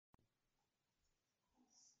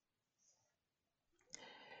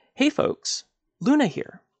Hey folks, Luna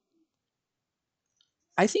here.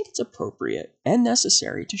 I think it's appropriate and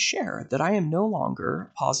necessary to share that I am no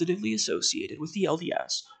longer positively associated with the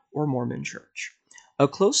LDS or Mormon Church. A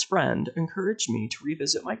close friend encouraged me to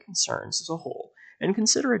revisit my concerns as a whole and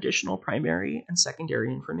consider additional primary and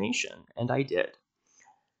secondary information, and I did.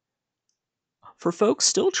 For folks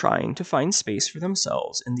still trying to find space for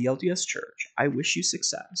themselves in the LDS Church, I wish you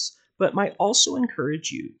success, but might also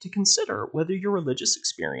encourage you to consider whether your religious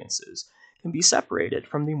experiences can be separated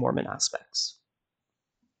from the Mormon aspects.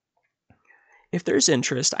 If there's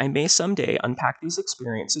interest, I may someday unpack these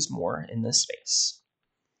experiences more in this space.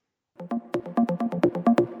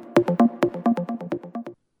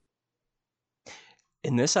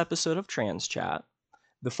 In this episode of Trans Chat,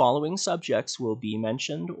 the following subjects will be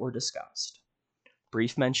mentioned or discussed.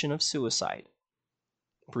 Brief mention of suicide.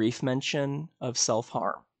 Brief mention of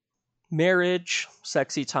self-harm. Marriage,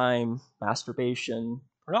 sexy time, masturbation,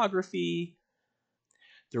 pornography.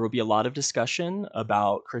 There will be a lot of discussion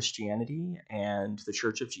about Christianity and the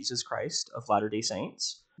Church of Jesus Christ of Latter-day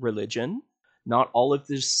Saints, religion. Not all of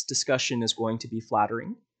this discussion is going to be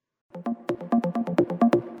flattering.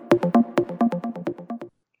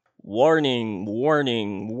 Warning,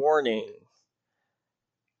 warning, warning.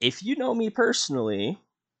 If you know me personally,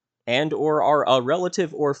 and or are a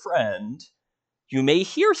relative or friend, you may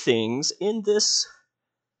hear things in this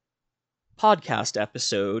podcast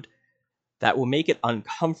episode that will make it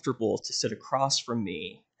uncomfortable to sit across from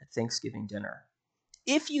me at Thanksgiving dinner.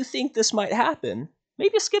 If you think this might happen,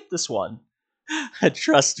 maybe skip this one.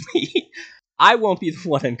 Trust me, I won't be the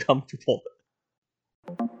one uncomfortable.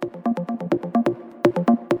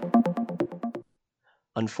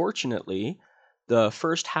 Unfortunately, the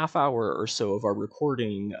first half hour or so of our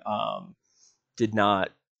recording did not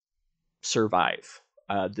survive.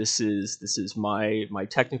 This is my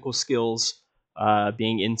technical skills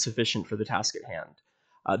being insufficient for the task at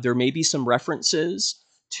hand. There may be some references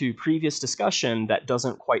to previous discussion that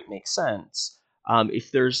doesn't quite make sense.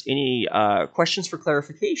 If there's any questions for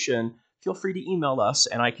clarification, feel free to email us,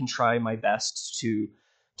 and I can try my best to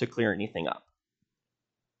clear anything up.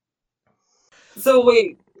 So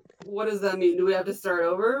wait, what does that mean? Do we have to start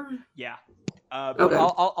over? Yeah. Okay.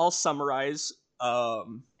 I'll summarize.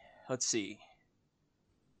 Let's see.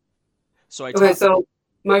 So So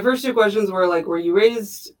my first two questions were like, were you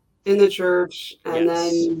raised in the church? And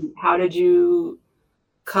Yes. then how did you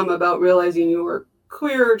come about realizing you were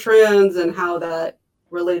queer or trans, and how that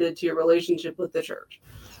related to your relationship with the church?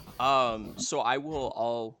 So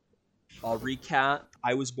I'll recap.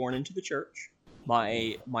 I was born into the church.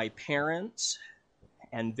 My parents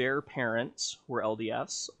and their parents were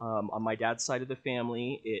LDS. On my dad's side of the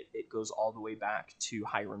family, it goes all the way back to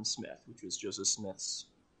Hiram Smith, which was Joseph Smith's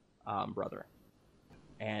brother.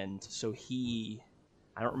 And so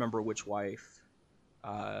I don't remember which wife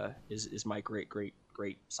is my great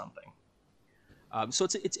something. So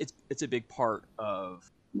it's a big part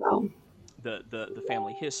of the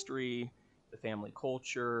family history, the family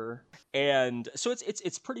culture, and so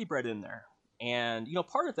it's pretty bred in there. And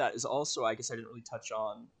part of that is also, I guess I didn't really touch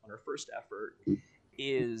on our first effort,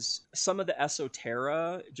 is some of the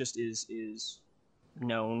esoterica just is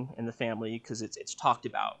known in the family because it's talked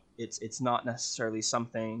about. It's not necessarily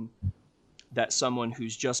something that someone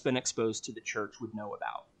who's just been exposed to the church would know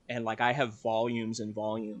about. And like I have volumes and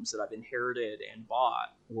volumes that I've inherited and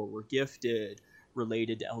bought or were gifted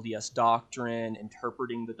related to LDS doctrine,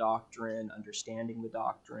 interpreting the doctrine, understanding the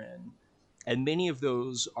doctrine. And many of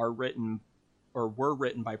those are written or were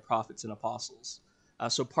written by prophets and apostles.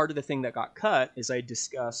 So part of the thing that got cut is I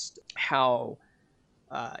discussed how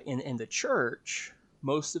in the church,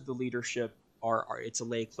 most of the leadership it's a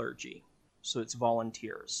lay clergy. So it's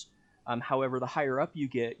volunteers. However, the higher up you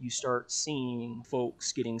get, you start seeing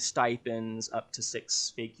folks getting stipends up to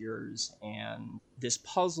 6 figures. And this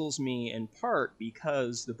puzzles me in part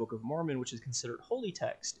because the Book of Mormon, which is considered holy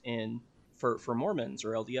text for Mormons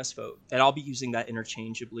or LDS folk, and I'll be using that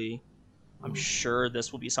interchangeably. I'm sure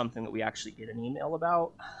this will be something that we actually get an email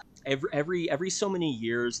about. Every so many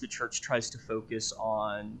years, the church tries to focus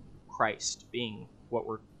on Christ being what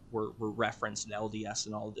we're referenced in LDS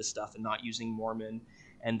and all of this stuff, and not using Mormon.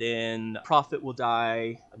 And then a prophet will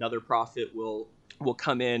die, another prophet will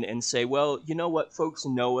come in and say, well, you know what, folks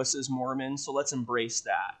know us as Mormons, so let's embrace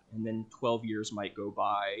that. And then 12 years might go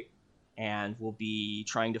by, and we'll be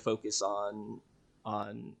trying to focus on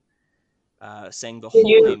saying the whole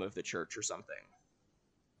name of the church or something.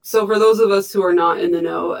 So for those of us who are not in the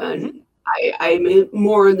know, and I'm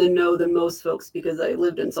more in the know than most folks because I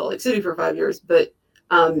lived in Salt Lake City for 5 years, but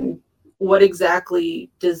what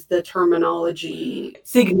exactly does the terminology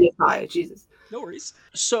signify? Jesus. No worries.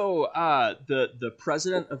 So, the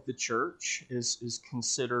president of the church is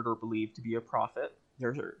considered or believed to be a prophet.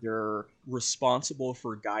 They're responsible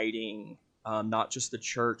for guiding not just the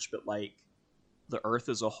church, but like the earth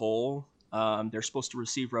as a whole. They're supposed to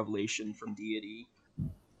receive revelation from deity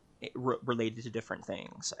related to different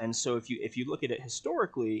things. And so if you look at it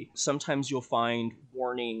historically, sometimes you'll find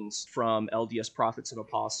warnings from LDS prophets and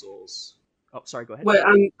apostles. Oh, sorry, go ahead. Wait,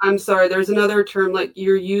 I'm sorry. There's another term, like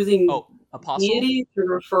you're using apostle deity to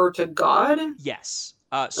refer to God. Yes.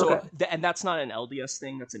 Okay. And that's not an LDS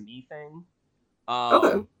thing. That's a me thing.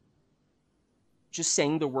 Okay. Just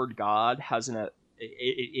saying the word God has it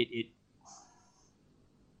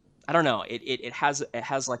I don't know. It has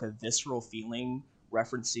like a visceral feeling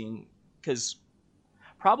referencing because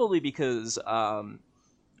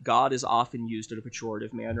God is often used in a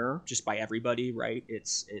pejorative manner just by everybody, right?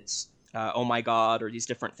 It's oh my God, or these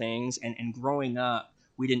different things. And growing up,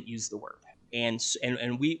 we didn't use the word. And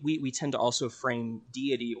we tend to also frame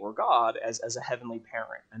deity or God as a heavenly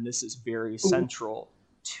parent. And this is very central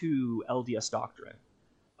to LDS doctrine.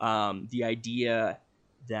 The idea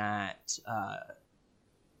that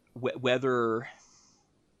whether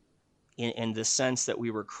in the sense that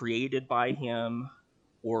we were created by him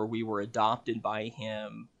or we were adopted by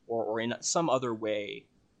him or in some other way,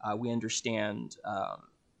 we understand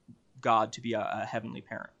God to be a heavenly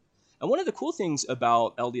parent. And one of the cool things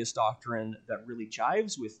about LDS doctrine that really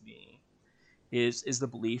jives with me is the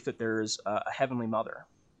belief that there's a heavenly mother.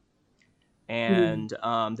 And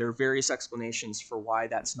there are various explanations for why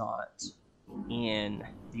that's not in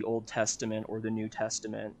the Old Testament or the New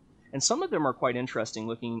Testament. And some of them are quite interesting,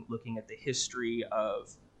 looking at the history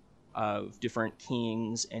of different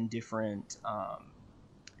kings and different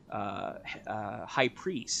high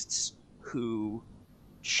priests who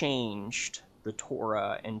changed the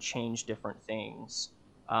Torah and changed different things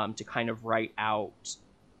to kind of write out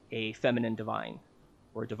a feminine divine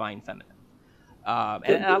or a divine feminine.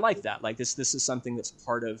 And I like that. Like this is something that's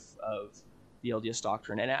part of the LDS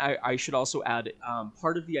doctrine. And I should also add,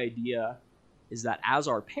 part of the idea is that as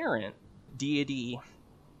our parent, deity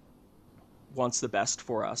wants the best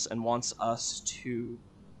for us and wants us to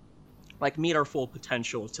like meet our full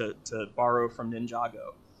potential, to borrow from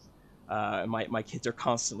Ninjago. My kids are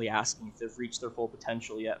constantly asking if they've reached their full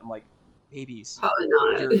potential yet. I'm like, babies,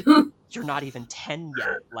 probably not. You're not even 10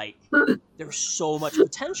 yet. Like, there's so much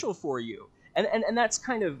potential for you. And that's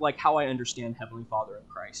kind of like how I understand Heavenly Father and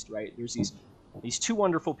Christ, right? There's these two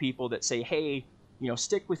wonderful people that say, hey,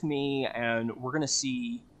 stick with me and we're going to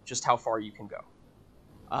see just how far you can go.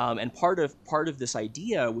 And part of this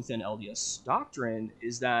idea within LDS doctrine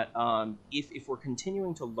is that if we're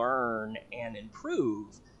continuing to learn and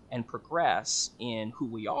improve and progress in who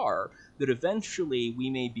we are, that eventually we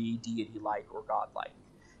may be deity-like or God-like.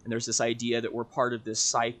 And there's this idea that we're part of this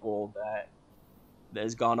cycle that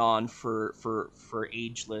has gone on for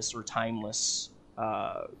ageless or timeless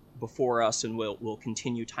before us and will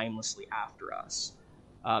continue timelessly after us.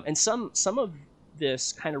 And some of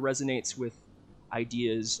this kind of resonates with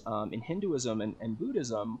ideas in Hinduism and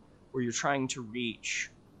Buddhism, where you're trying to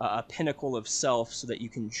reach a pinnacle of self so that you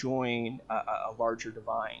can join a larger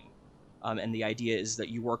divine. And the idea is that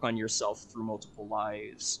you work on yourself through multiple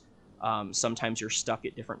lives. Sometimes you're stuck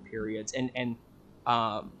at different periods. And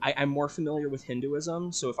I'm more familiar with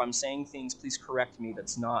Hinduism, so if I'm saying things, please correct me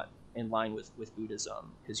that's not in line with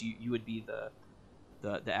Buddhism, because you would be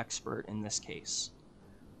the expert in this case.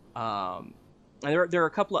 And there are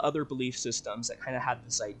a couple of other belief systems that kind of have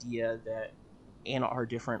this idea that in our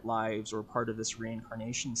different lives or part of this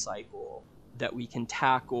reincarnation cycle that we can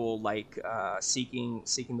tackle, like seeking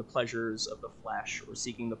the pleasures of the flesh or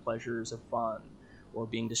seeking the pleasures of fun or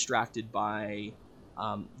being distracted by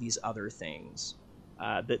these other things.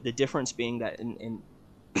 The difference being that in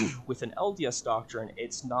with an LDS doctrine,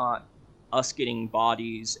 it's not us getting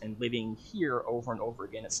bodies and living here over and over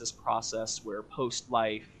again. It's this process where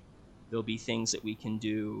post-life there'll be things that we can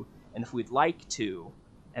do, and if we'd like to,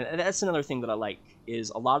 and that's another thing that I like, is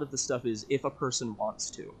a lot of the stuff is if a person wants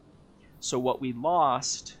to. So what we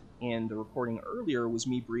lost in the recording earlier was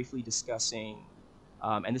me briefly discussing,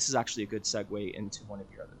 and this is actually a good segue into one of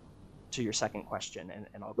your second question,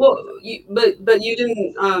 and I'll go. Well, but you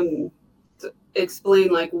didn't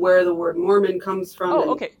explain like where the word Mormon comes from. Oh,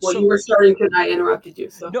 okay. Well, you were starting to, I interrupted you.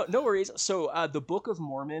 So no worries. So the Book of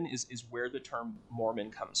Mormon is where the term Mormon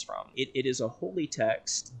comes from. It is a holy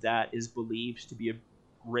text that is believed to be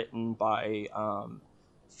written by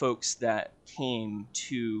folks that came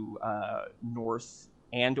to North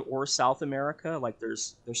and or South America. Like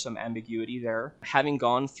there's some ambiguity there. Having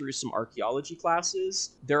gone through some archaeology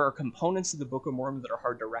classes, there are components of the Book of Mormon that are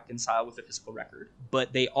hard to reconcile with the physical record,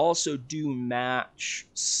 but they also do match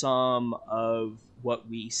some of what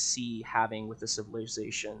we see having with the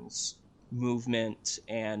civilizations movement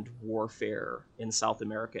and warfare in South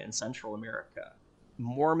America and Central America.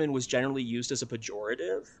 Mormon was generally used as a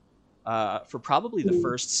pejorative for probably the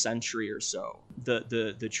first century or so.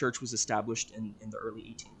 The church was established in the early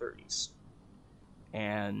 1830s.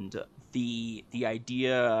 And the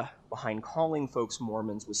idea behind calling folks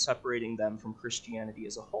Mormons was separating them from Christianity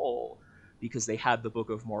as a whole, because they had the Book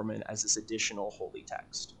of Mormon as this additional holy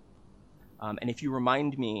text. And if you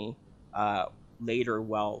remind me later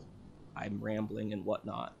while I'm rambling and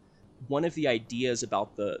whatnot, one of the ideas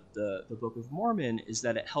about the Book of Mormon is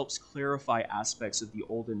that it helps clarify aspects of the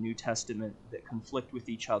Old and New Testament that conflict with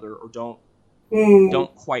each other or don't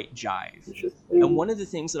quite jive. And one of the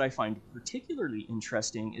things that I find particularly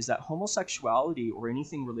interesting is that homosexuality or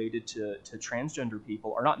anything related to transgender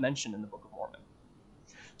people are not mentioned in the Book of Mormon.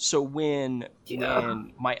 So when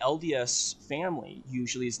my LDS family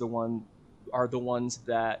usually are the ones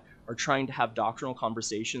that are trying to have doctrinal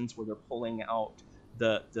conversations where they're pulling out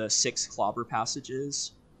the 6 clobber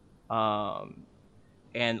passages,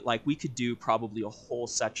 and like we could do probably a whole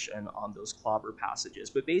section on those clobber passages,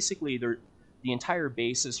 but basically they're the entire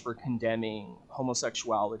basis for condemning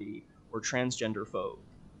homosexuality or transgender folk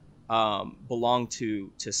belong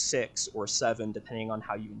to 6 or 7, depending on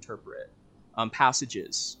how you interpret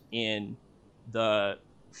passages in the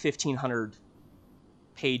 1,500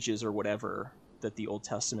 pages or whatever that the Old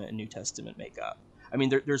Testament and New Testament make up. I mean,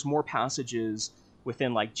 there's more passages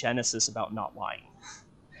within like Genesis about not lying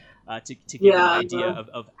to give you an idea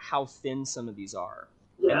of how thin some of these are.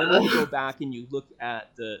 Yeah. And then when you go back and you look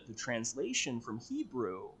at the translation from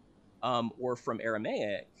Hebrew or from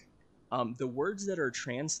Aramaic, the words that are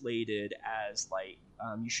translated as like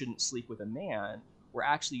you shouldn't sleep with a man were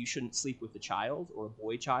actually you shouldn't sleep with a child or a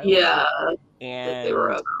boy child. Yeah. And they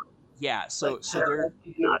were so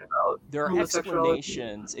there are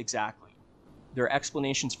explanations, exactly. There are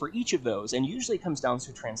explanations for each of those, and usually it comes down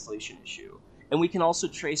to a translation issue. And we can also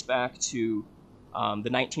trace back to the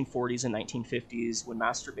 1940s and 1950s when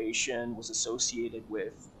masturbation was associated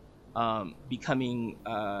with becoming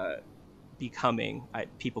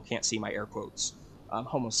people can't see my air quotes,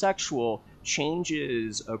 homosexual.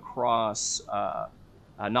 Changes across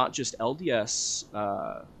not just LDS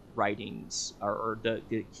writings or the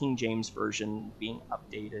King James Version being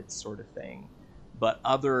updated sort of thing, but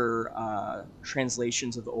other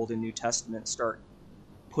translations of the Old and New Testament start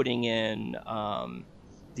putting in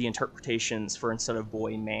the interpretations for instead of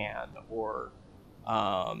boy, man, or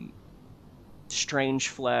strange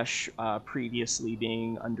flesh previously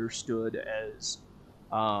being understood as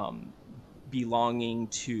belonging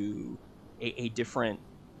to a different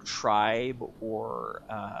tribe or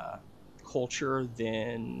culture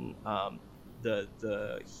than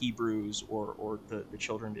the Hebrews or the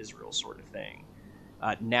children of Israel sort of thing.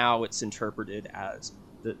 Now it's interpreted as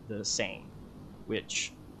the same,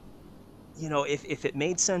 which, you know, if it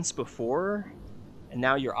made sense before and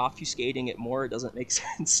now you're obfuscating it more, it doesn't make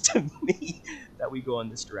sense to me that we go in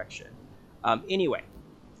this direction. Anyway,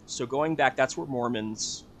 so going back, that's where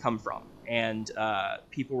Mormons come from. And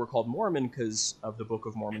people were called Mormon because of the Book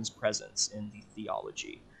of Mormon's presence in the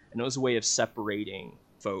theology. And it was a way of separating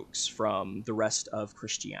folks from the rest of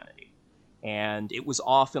Christianity. And it was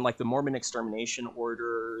often like the Mormon extermination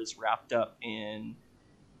orders wrapped up in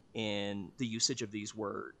the usage of these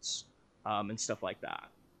words and stuff like that.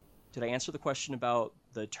 Did I answer the question about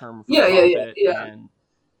the term for prophet? Yeah. And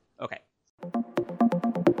okay.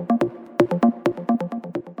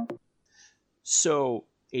 So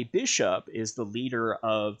a bishop is the leader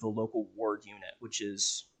of the local ward unit, which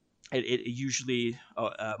is it usually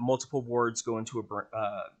multiple wards go into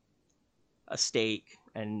a stake,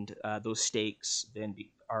 and those stakes then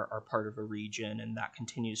are part of a region, and that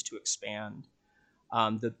continues to expand.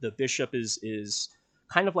 The bishop is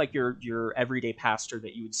kind of like your everyday pastor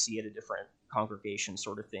that you would see at a different congregation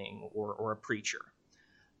sort of thing, or a preacher,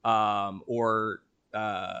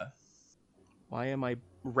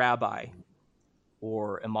 rabbi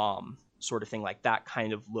or imam sort of thing, like that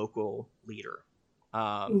kind of local leader.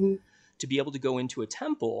 To be able to go into a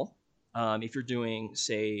temple, if you're doing,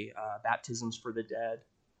 say, baptisms for the dead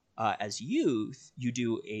as youth, you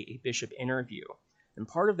do a bishop interview. And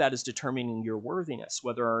part of that is determining your worthiness,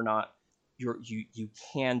 whether or not you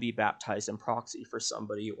can be baptized in proxy for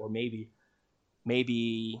somebody, or maybe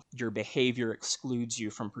your behavior excludes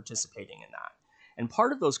you from participating in that. And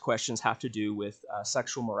part of those questions have to do with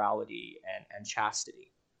sexual morality and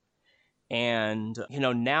chastity. And,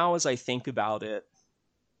 now as I think about it,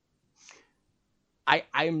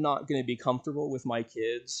 I'm not going to be comfortable with my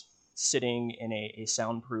kids sitting in a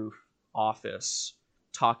soundproof office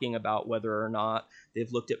talking about whether or not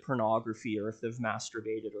they've looked at pornography or if they've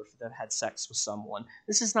masturbated or if they've had sex with someone.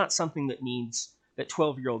 This is not something that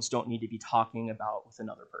 12-year-olds don't need to be talking about with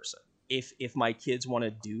another person. If my kids want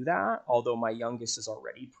to do that, although my youngest is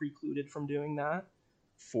already precluded from doing that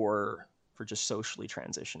for just socially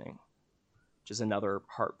transitioning, which is another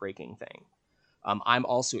heartbreaking thing. I'm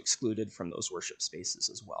also excluded from those worship spaces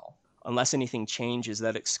as well. Unless anything changes,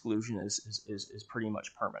 that exclusion is pretty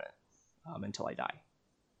much permanent until I die.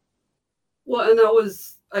 Well, and that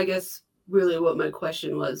was, I guess, really what my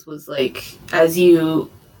question was like, as you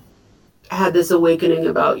had this awakening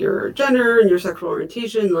about your gender and your sexual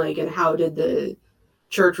orientation, like, and how did the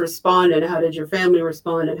church respond, and how did your family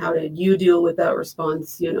respond, and how did you deal with that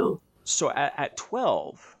response, So at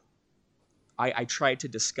 12, I tried to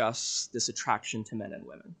discuss this attraction to men and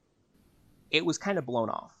women. It was kind of blown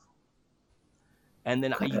off. And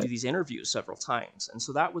then you do these interviews several times. And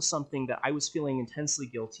so that was something that I was feeling intensely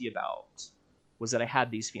guilty about, was that I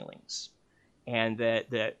had these feelings. And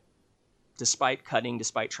that despite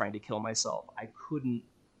trying to kill myself, I couldn't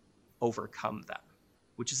overcome them,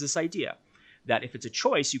 which is this idea that if it's a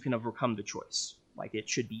choice, you can overcome the choice. Like, it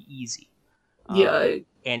should be easy. Yeah.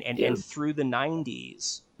 And through the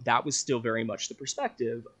 90s, that was still very much the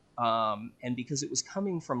perspective. And because it was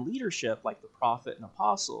coming from leadership like the prophet and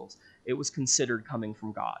apostles, it was considered coming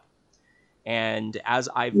from God. And as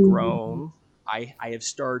I've grown, I have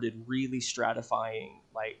started really stratifying,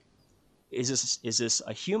 like, is this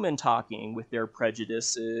a human talking with their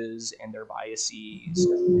prejudices and their biases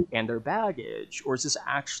and their baggage, or is this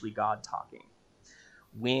actually God talking?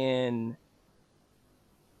 When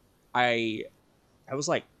I was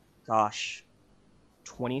like,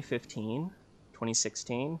 2015,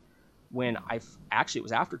 2016, when it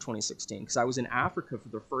was after 2016, because I was in Africa for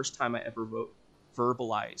the first time I ever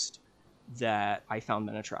verbalized that I found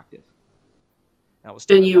men attractive. That was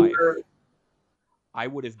to my wife. I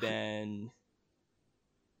would have been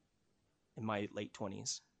in my late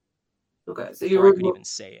 20s. Okay, so I couldn't even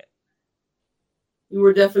say it. You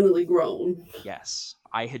were definitely grown. Yes.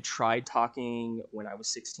 I had tried talking when I was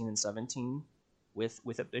 16 and 17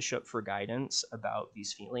 with a bishop for guidance about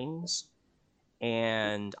these feelings,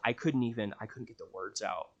 and I couldn't get the words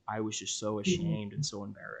out. I was just so ashamed and so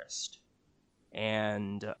embarrassed.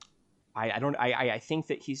 And I think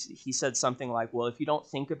that he said something like, well, if you don't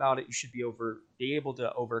think about it, you should be able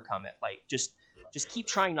to overcome it. Like, just keep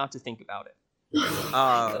trying not to think about it.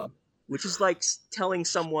 Which is like telling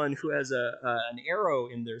someone who has an arrow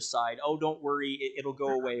in their side, oh, don't worry, it'll go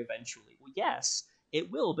away eventually. Well, yes,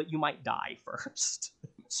 it will, but you might die first.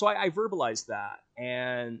 So I verbalized that,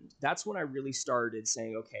 and that's when I really started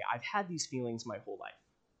saying, okay, I've had these feelings my whole life.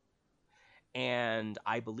 And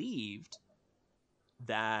I believed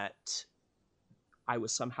that I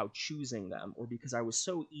was somehow choosing them, or because I was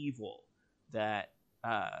so evil that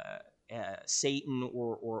Satan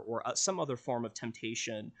or some other form of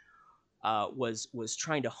temptation was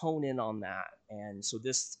trying to hone in on that. And so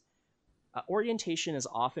this orientation is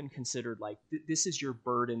often considered like, this is your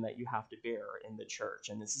burden that you have to bear in the church.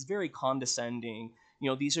 And this is very condescending.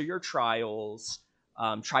 These are your trials.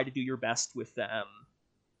 Try to do your best with them.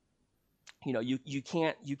 You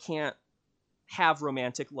can't have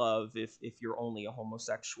romantic love if you're only a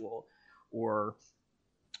homosexual or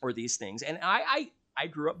these things. And I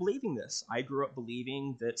grew up believing this. I grew up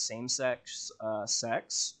believing that same-sex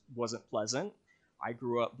sex wasn't pleasant. I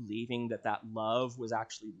grew up believing that love was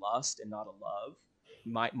actually lust and not a love.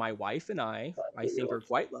 My wife and I think, are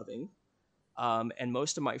quite loving. And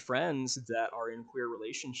most of my friends that are in queer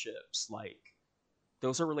relationships, like,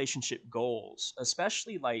 those are relationship goals.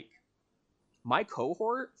 Especially, like, my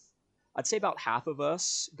cohort, I'd say about half of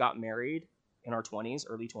us got married in our 20s,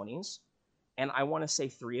 early 20s. And I want to say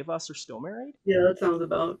 3 of us are still married. Yeah, that sounds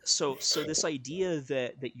about. So this idea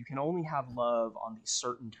that you can only have love on these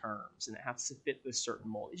certain terms and it has to fit this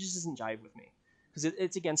certain mold, it just doesn't jive with me, because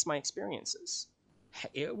it's against my experiences.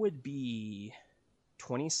 It would be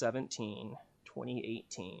 2017,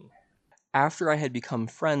 2018, after I had become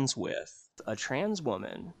friends with a trans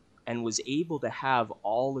woman and was able to have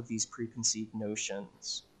all of these preconceived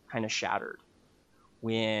notions kind of shattered,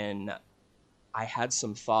 when I had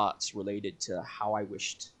some thoughts related to how I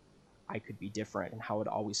wished I could be different and how it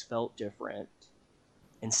always felt different.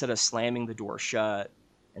 Instead of slamming the door shut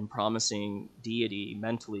and promising deity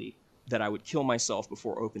mentally that I would kill myself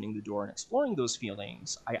before opening the door and exploring those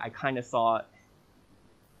feelings, I kind of thought,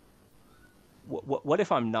 what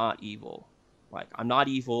if I'm not evil? Like, I'm not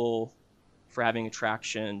evil for having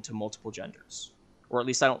attraction to multiple genders, or at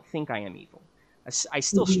least I don't think I am evil. I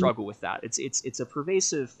still Mhm. struggle with that. It's a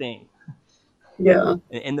pervasive thing. Yeah.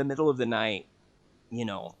 In the middle of the night, you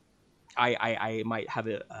know, I might have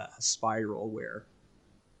a spiral where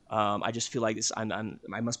I just feel like this. I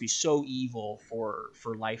must be so evil for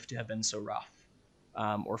life to have been so rough,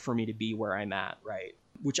 or for me to be where I'm at, right?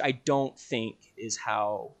 Which I don't think is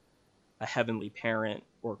how a heavenly parent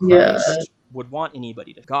or Yeah. Christ would want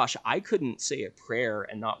anybody to. Gosh, I couldn't say a prayer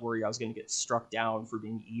and not worry I was going to get struck down for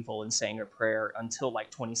being evil and saying a prayer until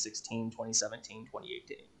like 2016, 2017,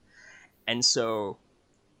 2018. And so,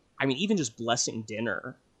 I mean, even just blessing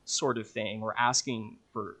dinner sort of thing, or asking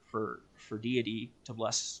for deity to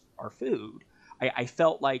bless our food, I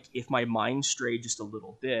felt like if my mind strayed just a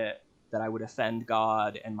little bit, that I would offend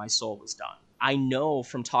God and my soul was done. I know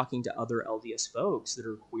from talking to other LDS folks that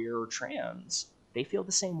are queer or trans, they feel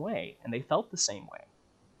the same way, and they felt the same way.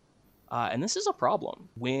 And this is a problem.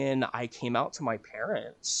 When I came out to my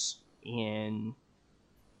parents in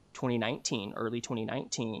 2019, early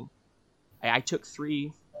 2019, I took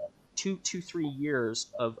 3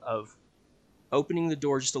 years of opening the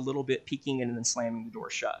door just a little bit, peeking in, and then slamming the door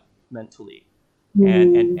shut mentally,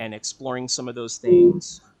 Mhm. and exploring some of those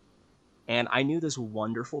things. And I knew this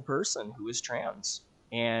wonderful person who was trans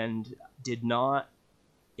and did not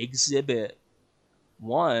exhibit,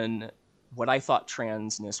 one, what I thought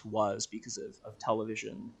transness was because of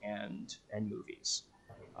television and movies.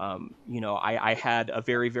 I had a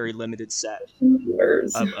very, very limited set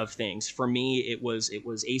Years. of things. For me, it was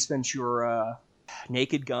Ace Ventura,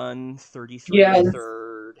 Naked Gun, 33 and a Yes,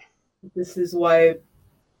 third, this is why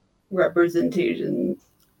representation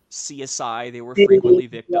CSI. They were dating frequently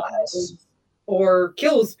victims. lives or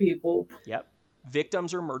kills people. Yep.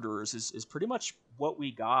 Victims or murderers is pretty much what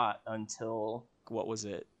we got until, what was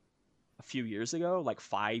it, a few years ago, like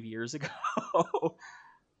 5 years ago.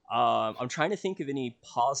 I'm trying to think of any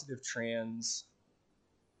positive trans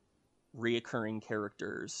reoccurring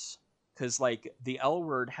characters, because like the L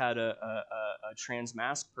Word had a trans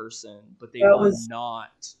mask person, but they That were was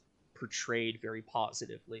not portrayed very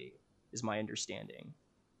positively, is my understanding.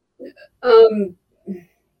 um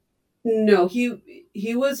no,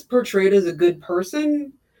 he was portrayed as a good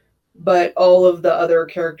person, but all of the other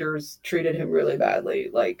characters treated him really badly.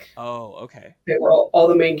 Like Oh, okay. they were all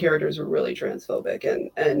the main characters were really transphobic,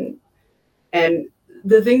 and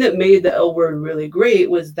the thing that made the L Word really great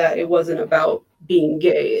was that it wasn't about being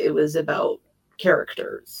gay, it was about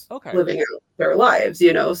characters Okay. living out their lives,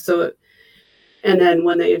 you know. So and then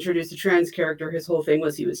when they introduced a trans character, his whole thing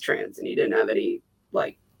was he was trans and he didn't have any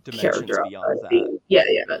like Dimensions character outside beyond of that. being, yeah,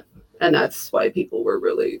 yeah. And that's why people were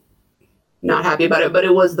really not happy about it. But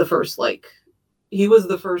it was the first, like, he was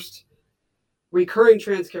the first recurring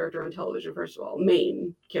trans character on television, first of all,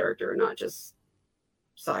 main character, not just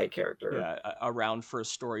side character. Yeah, around for a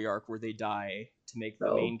story arc where they die to make the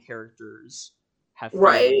So main characters have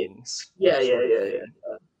right. feelings, Yeah, yeah, sort of yeah, yeah. thing.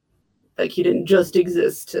 Like he didn't just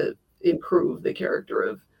exist to improve the character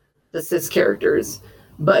of the cis characters.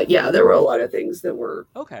 But yeah, there were a lot of things that were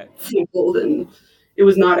Okay. simpled and it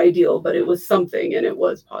was not ideal, but it was something and it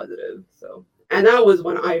was positive. So and that was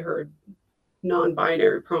when I heard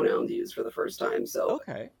non-binary pronouns used for the first time. So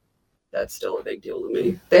Okay. that's still a big deal to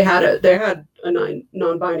me. They had a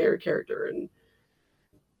non-binary character and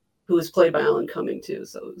who was played by Alan Cumming too.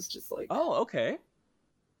 So it was just like, Oh, okay.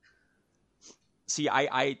 See,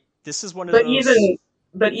 I this is one of but those.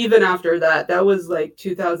 even after that, that was like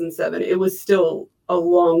 2007. It was still a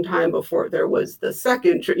long time before there was the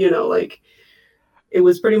second, like it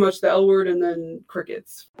was pretty much the L Word and then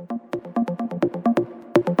crickets.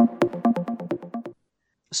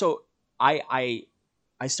 So I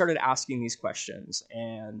started asking these questions,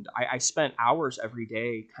 and I spent hours every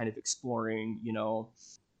day kind of exploring,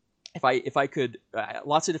 if I could,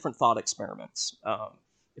 lots of different thought experiments.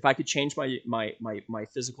 If I could change my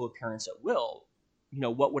physical appearance at will,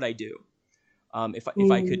 what would I do?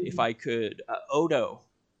 If I could, Odo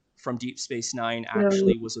from Deep Space Nine Yeah.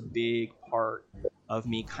 actually was a big part of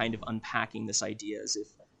me kind of unpacking this idea. As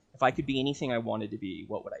if I could be anything I wanted to be,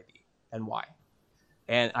 what would I be and why?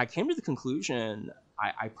 And I came to the conclusion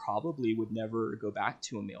I probably would never go back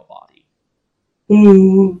to a male body.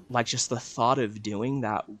 Mm. Like, just the thought of doing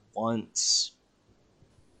that once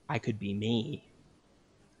I could be me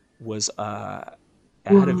was it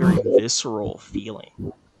had a very visceral feeling.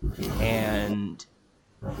 And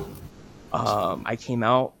I came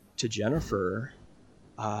out to Jennifer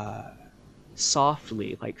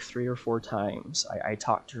softly, like 3 or 4 times. I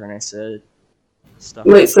talked to her and I said stuff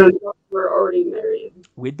Wait, like, so we're already married?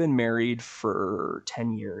 we'd been married for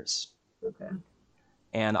 10 years. Okay.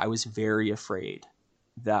 And I was very afraid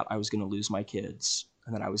that I was going to lose my kids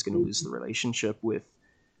and that I was going to lose the relationship with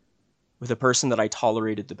a person that I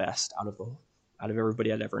tolerated the best out of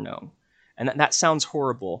everybody I'd ever known. And that sounds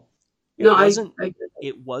horrible.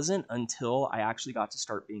 It wasn't until I actually got to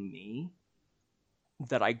start being me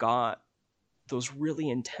that I got those really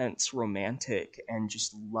intense romantic and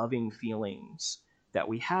just loving feelings that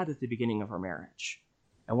we had at the beginning of our marriage.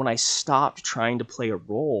 And when I stopped trying to play a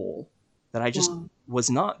role that I just was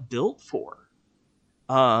not built for,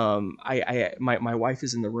 my wife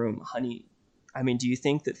is in the room. Honey, I mean, do you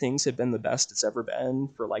think that things have been the best it's ever been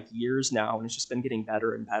for like years now, and it's just been getting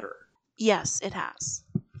better and better? Yes, it has.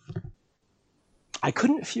 I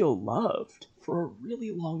couldn't feel loved for a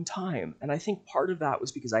really long time, and I think part of that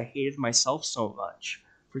was because I hated myself so much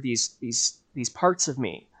for these parts of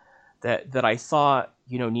me that I thought,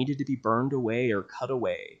 you know, needed to be burned away or cut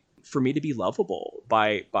away for me to be lovable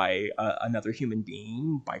by another human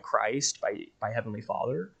being, by Christ, by Heavenly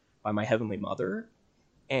Father, by my Heavenly Mother.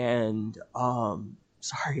 And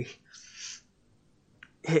sorry,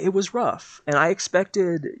 it was rough. And I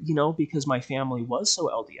expected, you know, because my family was so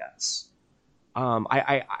LDS,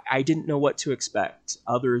 I didn't know what to expect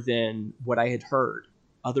other than what I had heard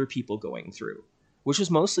other people going through, which was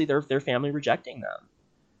mostly their family rejecting them.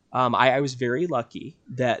 I was very lucky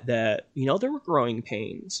that you know, there were growing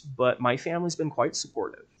pains, but my family's been quite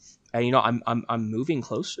supportive, and you know, I'm moving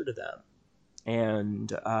closer to them,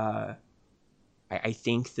 and I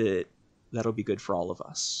think that'll be good for all of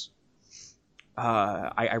us.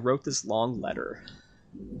 I wrote this long letter.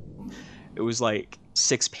 It was like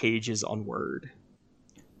 6 pages on Word,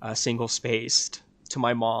 single spaced, to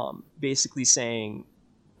my mom, basically saying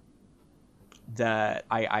that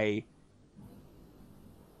I'd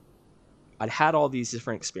had all these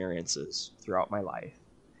different experiences throughout my life,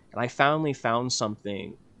 and I finally found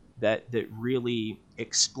something that really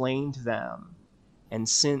explained them. And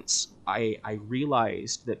since I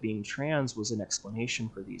realized that being trans was an explanation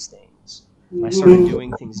for these things, and I started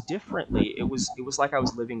doing things differently, it was like I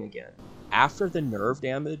was living again. After the nerve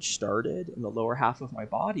damage started in the lower half of my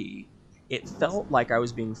body, it felt like I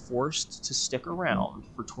was being forced to stick around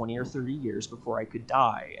for 20 or 30 years before I could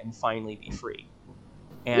die and finally be free.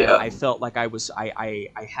 And I felt like I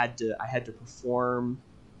had to perform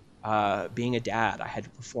being a dad. I had to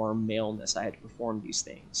perform maleness. I had to perform these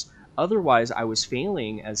things. Otherwise, I was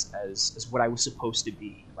failing as what I was supposed to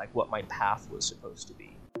be, like what my path was supposed to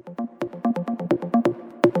be.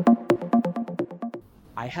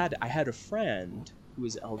 I had a friend who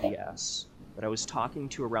was LDS that I was talking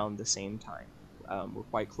to around the same time. We're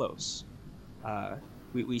quite close.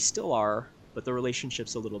 We still are, but the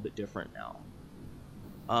relationship's a little bit different now.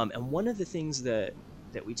 And one of the things that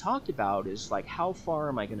we talked about is like, how far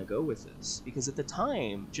am I going to go with this? Because at the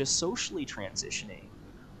time, just socially transitioning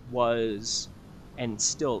was, and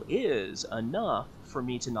still is, enough for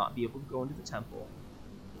me to not be able to go into the temple.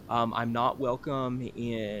 I'm not welcome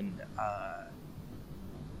in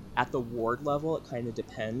at the ward level. It kind of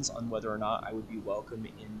depends on whether or not I would be welcome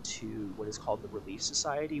into what is called the Relief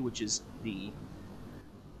Society, which is the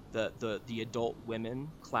adult women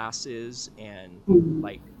classes and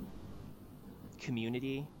like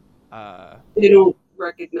community. They don't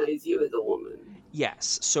recognize you as a woman.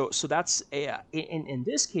 Yes, so that's in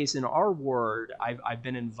this case, in our ward, I've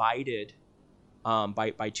been invited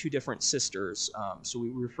by 2 different sisters. So we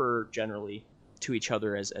refer generally to each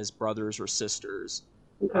other as brothers or sisters.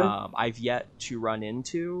 Okay. I've yet to run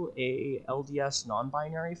into a LDS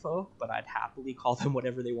non-binary folk, but I'd happily call them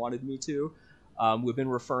whatever they wanted me to. We've been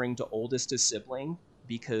referring to oldest as sibling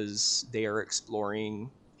because they are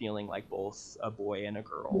exploring feeling like both a boy and a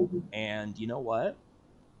girl. Mm-hmm. And you know what?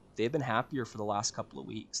 They've been happier for the last couple of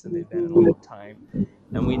weeks than they've been in a long time.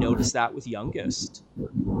 And we noticed that with youngest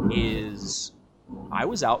is I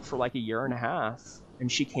was out for like a year and a half,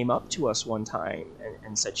 and she came up to us one time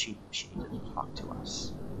and said she needed to talk to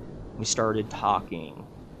us. We started talking,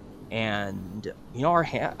 and you know,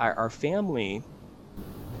 our family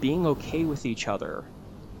being okay with each other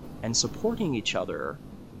and supporting each other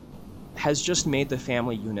has just made the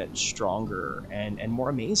family unit stronger and more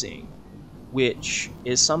amazing, which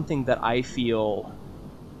is something that I feel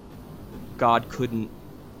God couldn't,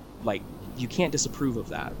 like, you can't disapprove of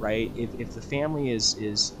that, right? If the family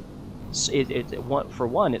is for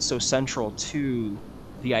one, it's so central to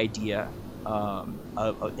the idea of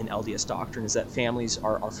an LDS doctrine, is that families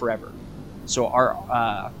are forever. So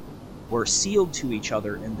we're sealed to each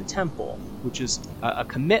other in the temple, which is a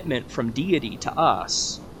commitment from deity to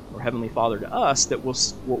us, or Heavenly Father to us, that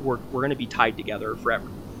we're going to be tied together forever.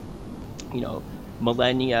 You know,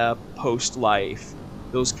 millennia, post-life,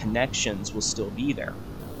 those connections will still be there.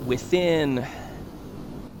 Within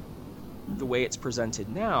the way it's presented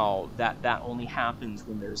now, that only happens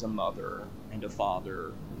when there's a mother and a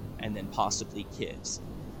father and then possibly kids.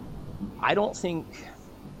 I don't think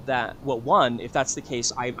that, well, one, if that's the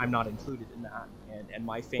case, I'm not included in that. And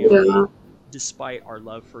my family, Yeah. despite our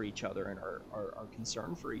love for each other and our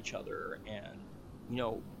concern for each other, and, you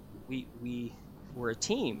know, we're a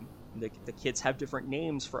team. The kids have different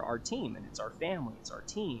names for our team, and it's our family, it's our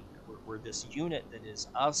team. We're this unit that is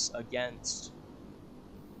us against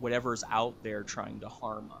whatever's out there trying to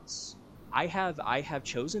harm us. I have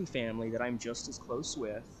chosen family that I'm just as close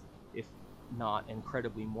with, if not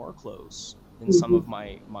incredibly more close than some of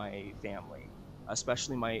my family,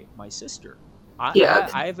 especially my sister. I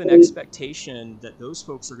have an expectation that those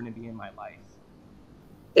folks are going to be in my life.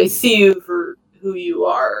 They see you for who you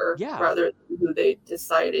are, Yeah. rather than who they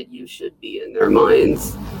decided you should be in their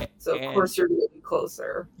minds. So of course you're going to be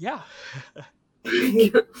closer. Yeah.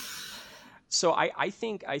 So I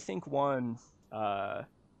think one,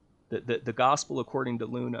 the gospel according to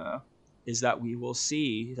Luna is that we will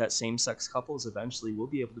see that same-sex couples eventually will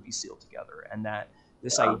be able to be sealed together, and that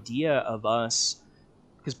this idea of us,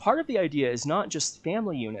 because part of the idea is not just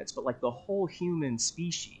family units, but like the whole human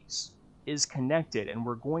species is connected, and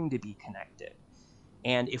we're going to be connected.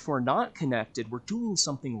 And if we're not connected, we're doing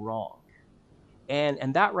something wrong.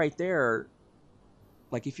 And that right there,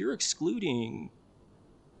 like if you're excluding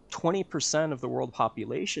 20% of the world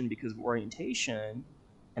population because of orientation,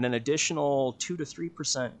 and an additional 2 to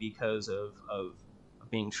 3% because of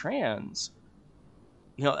being trans,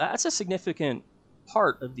 you know, that's a significant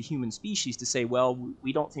part of the human species to say, well,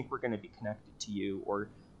 we don't think we're going to be connected to you, or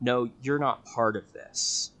no, you're not part of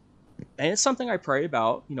this. And it's something I pray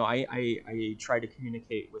about. You know, I try to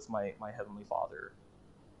communicate with my Heavenly Father.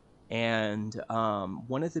 And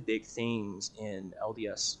one of the big things in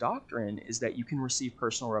LDS doctrine is that you can receive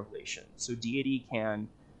personal revelation. So deity can,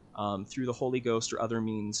 through the Holy Ghost or other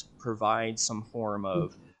means, provide some form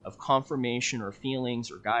of confirmation or feelings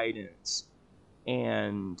or guidance.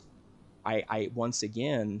 And I once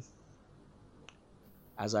again,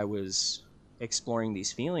 as I was exploring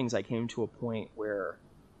these feelings, I came to a point where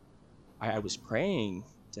I was praying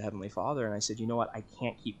to Heavenly Father, and I said, you know what, I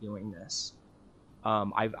can't keep doing this.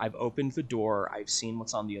 I've opened the door. I've seen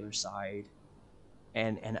what's on the other side,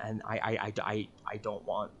 and I don't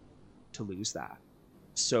want to lose that.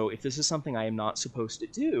 So if this is something I am not supposed to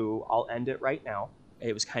do, I'll end it right now.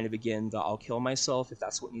 It was kind of, again, I'll kill myself if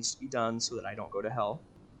that's what needs to be done so that I don't go to hell.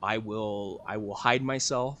 I will hide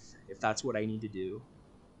myself if that's what I need to do.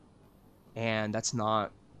 And that's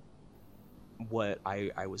not what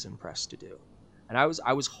I was impressed to do. And I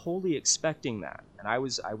was wholly expecting that, and I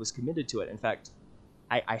was committed to it. In fact,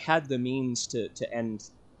 I had the means to end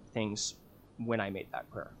things when I made that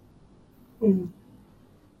prayer. Mm.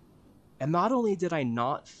 And not only did I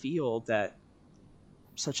not feel that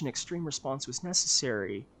such an extreme response was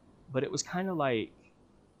necessary, but it was kind of like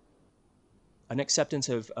an acceptance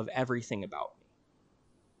of everything about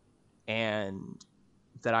me. And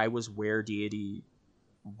that I was where deity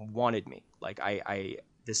wanted me. Like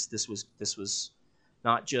this was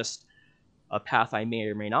not just a path I may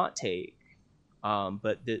or may not take,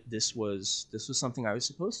 but this was something I was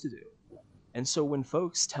supposed to do. And so when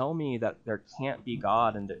folks tell me that there can't be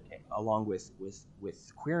God, and that, along with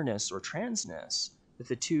queerness or transness, that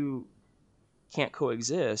the two can't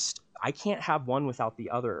coexist, I can't have one without the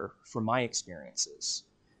other from my experiences.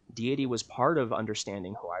 Deity was part of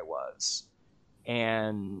understanding who I was.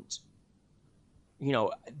 And, you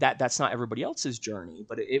know, that's not everybody else's journey,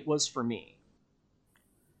 but it was for me.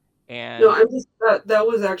 And no, that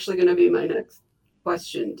was actually going to be my next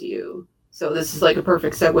question to you. So this is like a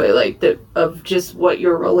perfect segue, like of just what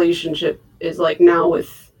your relationship is like now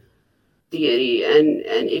with deity, and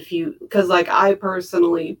if you, because like I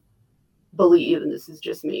personally believe, and this is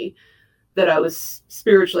just me, that I was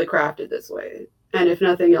spiritually crafted this way, and if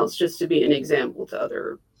nothing else, just to be an example to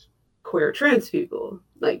other queer trans people.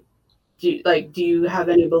 Like, do you have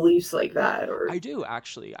any beliefs like that? Or I do,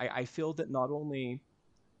 actually. I feel that not only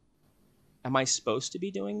am I supposed to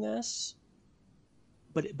be doing this,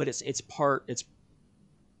 but it's part. It's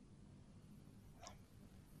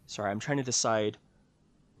sorry, I'm trying to decide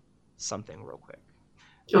something real quick.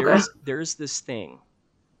 Okay. There's this thing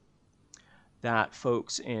that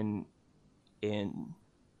folks in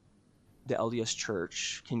the LDS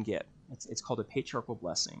Church can get. It's called a patriarchal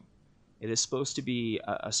blessing. It is supposed to be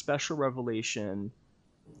a special revelation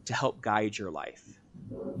to help guide your life.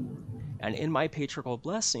 And in my patriarchal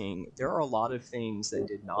blessing, there are a lot of things that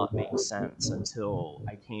did not make sense until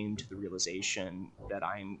I came to the realization that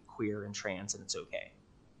I'm queer and trans and it's okay.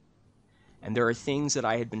 And there are things that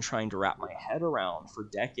I had been trying to wrap my head around for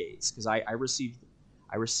decades, because I received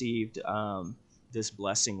this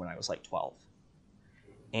blessing when I was like 12.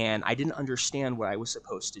 And I didn't understand what I was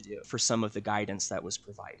supposed to do for some of the guidance that was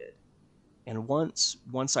provided. And once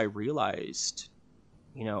I realized,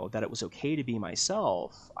 that it was okay to be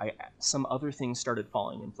myself, some other things started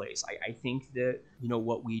falling in place. I think that,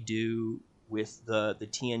 what we do with the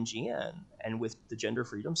TNGN and with the Gender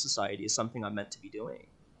Freedom Society is something I'm meant to be doing.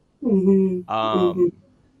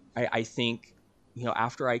 I think,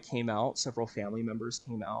 after I came out, several family members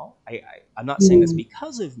came out. I'm not saying that's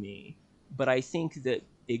because of me, but I think that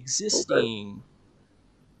existing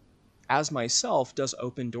as myself does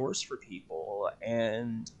open doors for people.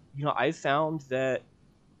 And, I've found that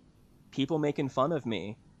people making fun of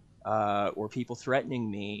me, or people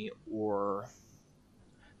threatening me, or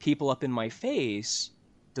people up in my face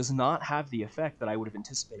does not have the effect that I would have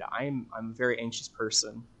anticipated. I'm a very anxious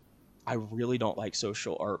person. I really don't like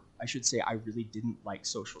or I should say I really didn't like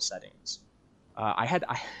social settings. I had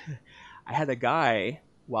a guy,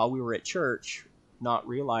 while we were at church, not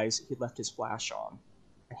realize he'd left his flash on.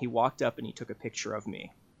 And he walked up and he took a picture of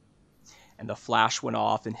me. And the flash went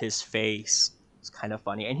off in his face. It was kind of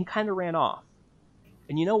funny. And he kind of ran off.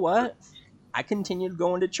 And you know what? I continued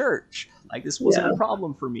going to church. Like, this wasn't a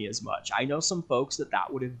problem for me as much. I know some folks that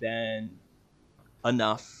would have been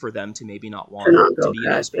enough for them to maybe not want to be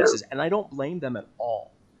in those spaces. And I don't blame them at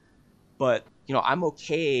all. But, I'm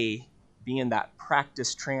okay being that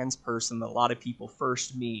practiced trans person that a lot of people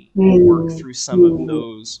first meet and work through some of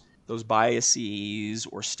those biases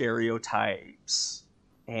or stereotypes.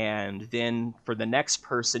 And then for the next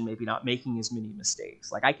person, maybe not making as many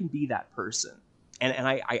mistakes. Like, I can be that person. And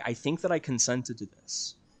I think that I consented to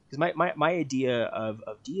this. Because my idea of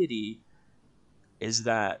deity is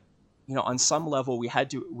that, on some level we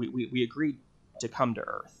agreed to come to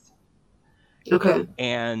Earth. Okay.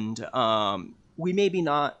 And we maybe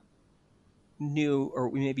not knew, or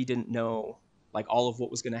we maybe didn't know, like, all of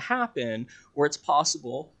what was going to happen, or it's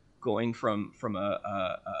possible going from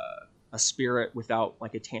a spirit without,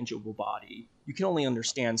 like, a tangible body. You can only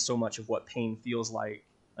understand so much of what pain feels like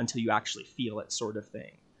until you actually feel it, sort of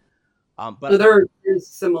thing. But so there's a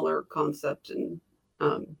similar concept in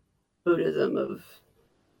Buddhism of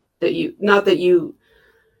that you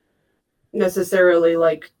necessarily,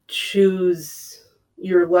 like, choose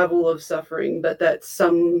your level of suffering, but that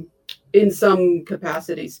in some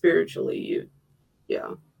capacity spiritually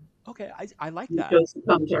okay, I like that. You chose to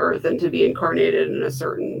come to Earth and to be incarnated in a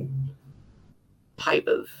certain type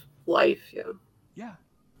of life. Yeah.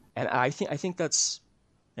 And I think that's,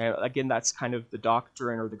 again, that's kind of the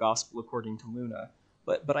doctrine or the gospel according to Luna.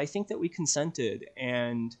 But I think that we consented,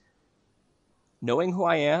 and knowing who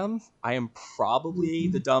I am probably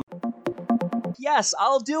the dumb. Yes,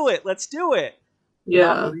 I'll do it. Let's do it.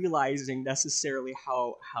 Yeah. Not realizing necessarily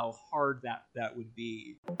how hard that would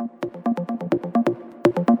be.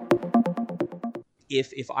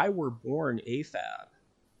 If I were born AFAB,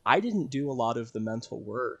 I didn't do a lot of the mental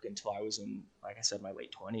work until I was in, like I said, my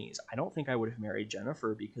late 20s. I don't think I would have married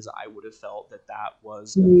Jennifer, because I would have felt that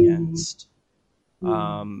was against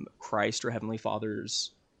Christ or Heavenly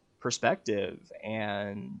Father's perspective.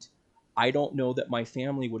 And I don't know that my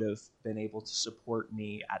family would have been able to support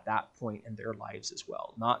me at that point in their lives as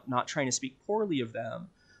well. Not trying to speak poorly of them,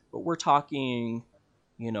 but we're talking,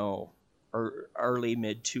 early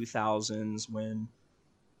mid 2000s when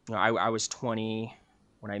I was 20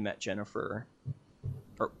 when I met Jennifer.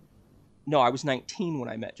 Or no, I was 19 when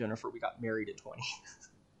I met Jennifer. We got married at 20.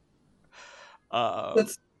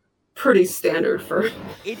 That's pretty standard for it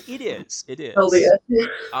is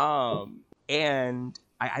LDS. And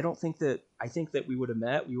I don't think that, I think that we would have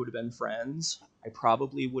met, we would have been friends. I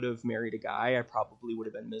probably would have married a guy. I probably would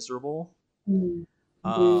have been miserable.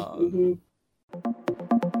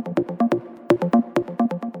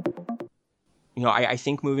 I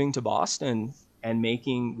think moving to Boston and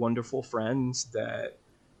making wonderful friends that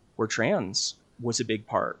were trans was a big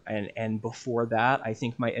part. And before that, I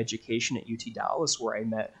think my education at UT Dallas, where I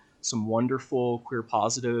met some wonderful queer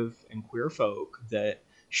positive and queer folk that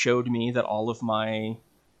showed me that all of my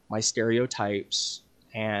stereotypes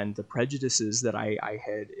and the prejudices that I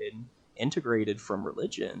had integrated from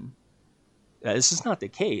religion, this is not the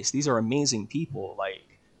case. These are amazing people.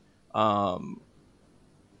 Like,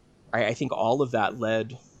 I think all of that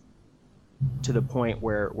led to the point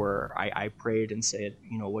where I prayed and said,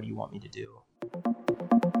 what do you want me to do?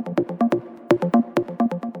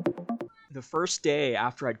 the first day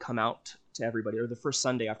after I'd come out to everybody, or the first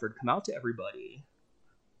Sunday after I'd come out to everybody,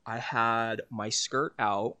 I had my skirt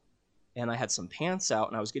out and I had some pants out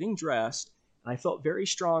and I was getting dressed, and I felt very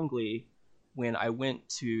strongly when I went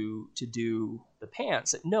to do the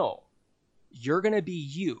pants that no, you're going to be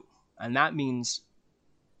you. And that means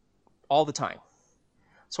all the time.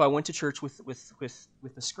 So I went to church with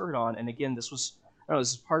the skirt on. And again, this was, I don't know,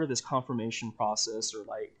 this is part of this confirmation process, or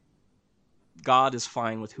like, God is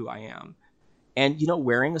fine with who I am. And, you know,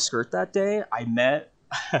 wearing a skirt that day, I met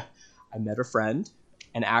a friend.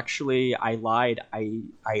 And actually, I lied.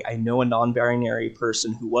 I know a non-binary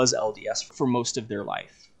person who was LDS for most of their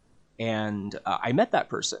life. And I met that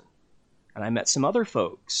person. And I met some other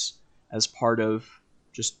folks as part of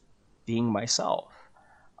just being myself.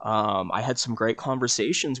 I had some great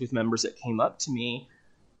conversations with members that came up to me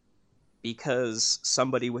because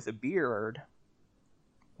somebody with a beard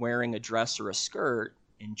wearing a dress or a skirt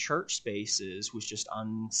in church spaces was just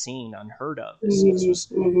unseen, unheard of.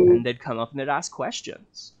 And they'd come up and they'd ask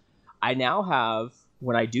questions. I now have,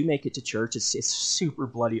 when I do make it to church, it's super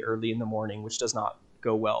bloody early in the morning, which does not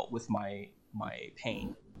go well with my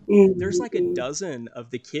pain. There's like a dozen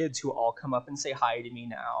of the kids who all come up and say hi to me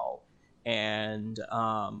now. And,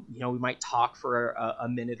 you know, we might talk for a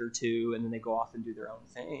minute or two, and then they go off and do their own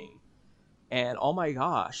thing. And oh my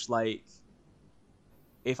gosh, like,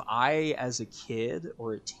 if I, as a kid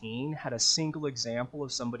or a teen, had a single example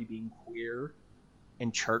of somebody being queer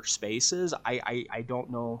in church spaces, I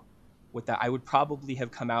don't know what that, I would probably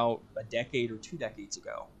have come out a decade or 2 decades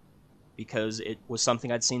ago, because it was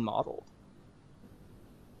something I'd seen modeled.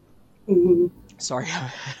 Sorry,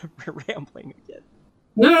 I'm rambling again.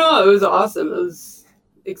 No, it was awesome. It was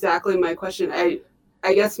exactly my question.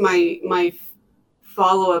 I guess my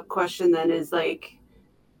follow-up question then is like,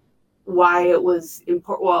 why it was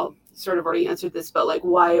important. Well, sort of already answered this, but like,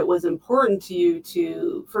 why it was important to you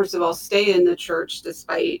to, first of all, stay in the church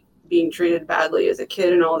despite being treated badly as a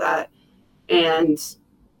kid and all that. And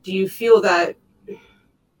do you feel that,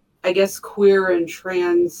 I guess, queer and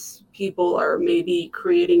trans people are maybe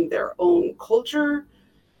creating their own culture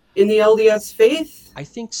in the LDS faith? I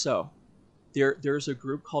think so. There's a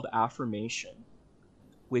group called Affirmation,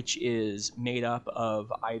 which is made up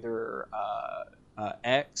of either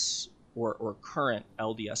ex or current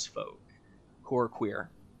LDS folk who are queer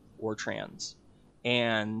or trans,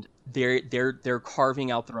 and they're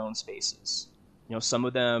carving out their own spaces. You know, some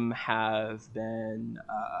of them have been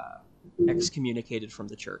excommunicated from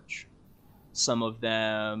the church. Some of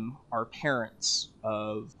them are parents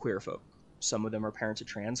of queer folk. Some of them are parents of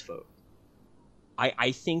trans folk.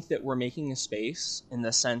 I think that we're making a space in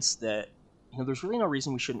the sense that, you know, there's really no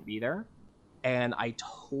reason we shouldn't be there. And I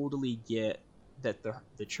totally get that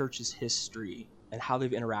the church's history and how they've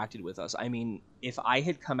interacted with us. I mean, if I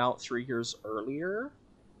had come out 3 years earlier,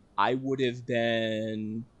 I would have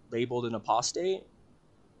been labeled an apostate,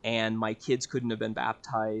 and my kids couldn't have been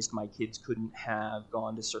baptized. My kids couldn't have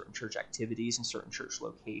gone to certain church activities and certain church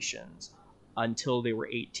locations until they were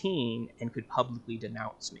 18 and could publicly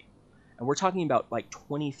denounce me. And we're talking about like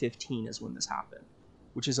 2015 is when this happened,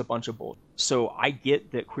 which is a bunch of bull. So I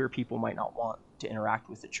get that queer people might not want to interact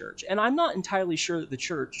with the church. And I'm not entirely sure that the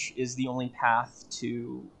church is the only path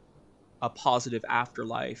to a positive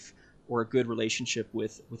afterlife or a good relationship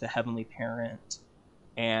with a heavenly parent.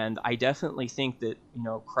 And I definitely think that, you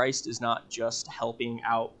know, Christ is not just helping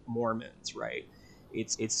out Mormons, right?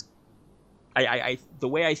 I the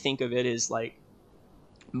way I think of it is like,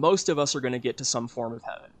 most of us are going to get to some form of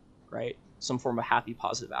heaven, right? Some form of happy,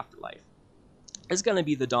 positive afterlife. It's going to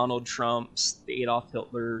be the Donald Trumps, the Adolf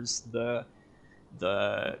Hitlers, the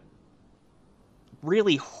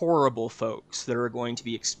really horrible folks that are going to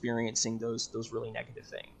be experiencing those really negative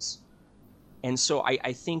things. And so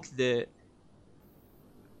I think that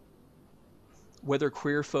whether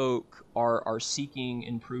queer folk are seeking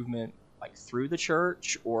improvement like through the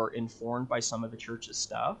church or informed by some of the church's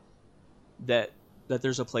stuff, that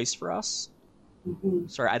there's a place for us.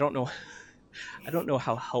 Sorry, I don't know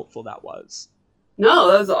how helpful that was.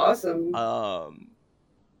 No, that was awesome.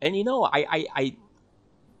 And you know,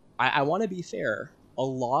 I want to be fair. A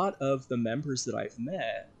lot of the members that I've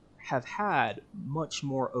met have had much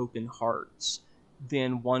more open hearts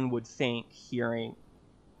than one would think, hearing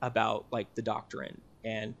about like the doctrine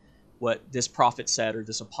and what this prophet said or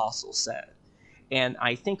this apostle said. And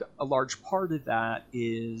I think a large part of that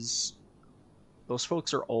is those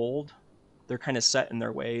folks are old. They're kind of set in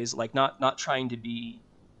their ways, like not trying to be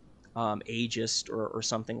ageist or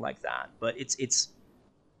something like that, but it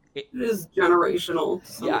is generational.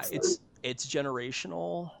 Yeah, it's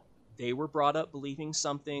generational. They were brought up believing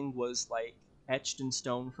something was like etched in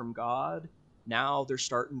stone from God, now they're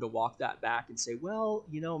starting to walk that back and say, well,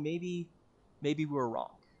 maybe we were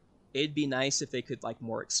wrong. It'd be nice if they could like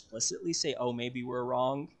more explicitly say, oh, maybe we're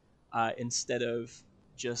wrong, instead of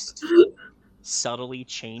just subtly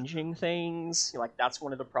changing things. Like, that's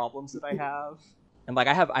one of the problems that I have. And like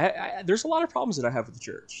there's a lot of problems that I have with the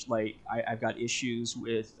church. Like, I've got issues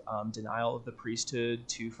with denial of the priesthood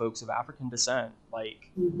to folks of African descent.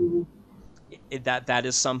 Like, that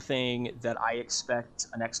is something that I expect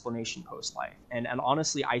an explanation post-life. And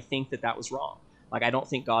honestly, I think that was wrong. Like, I don't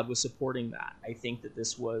think God was supporting that. I think that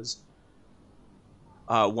this was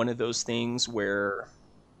one of those things where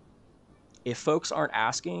if folks aren't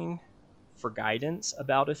asking for guidance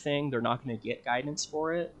about a thing, they're not going to get guidance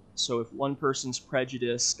for it. So if one person's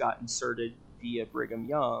prejudice got inserted via Brigham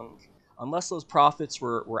Young, unless those prophets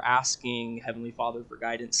were asking Heavenly Father for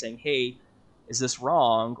guidance, saying, hey, is this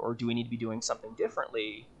wrong, or do we need to be doing something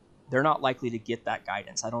differently, they're not likely to get that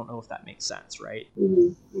guidance. I don't know if that makes sense, right?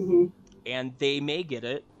 And they may get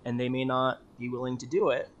it, and they may not be willing to do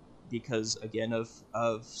it because, again,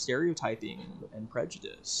 of stereotyping and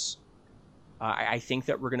prejudice. I think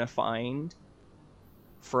that we're going to find,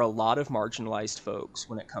 for a lot of marginalized folks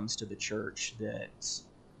when it comes to the church, that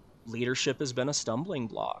leadership has been a stumbling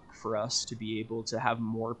block for us to be able to have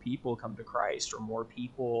more people come to Christ, or more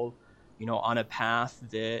people, on a path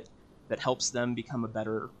that helps them become a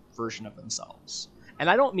better version of themselves.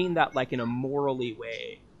 And I don't mean that like in a morally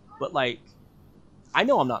way, but like, I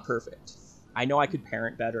know I'm not perfect. I know I could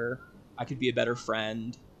parent better. I could be a better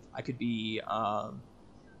friend. I could be, a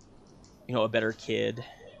better kid.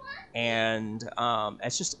 And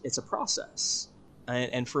it's a process.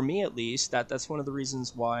 And for me, at least, that's one of the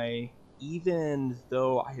reasons why, even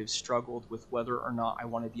though I have struggled with whether or not I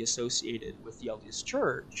want to be associated with the LDS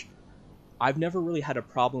Church, I've never really had a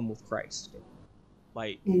problem with Christ.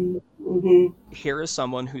 Like, here is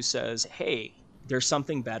someone who says, hey, there's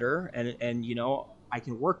something better, and I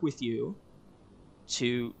can work with you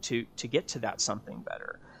to get to that something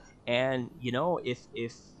better. And if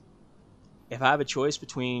I have a choice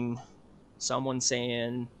between someone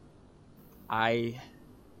saying I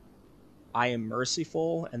am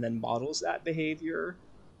merciful and then models that behavior,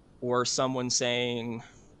 or someone saying,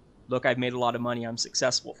 look, I've made a lot of money, I'm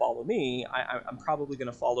successful, follow me, I'm probably going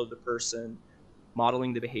to follow the person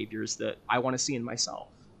modeling the behaviors that I want to see in myself.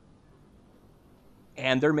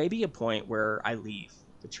 And there may be a point where I leave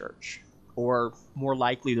the church, or more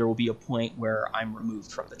likely there will be a point where I'm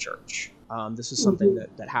removed from the church. This is something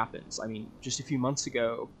that happens. I mean, just a few months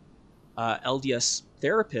ago, LDS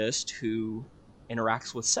therapist who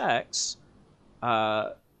interacts with sex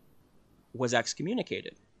was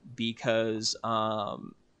excommunicated because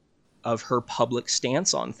of her public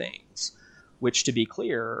stance on things, which, to be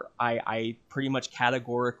clear, I pretty much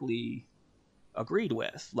categorically agreed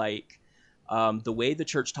with. Like, the way the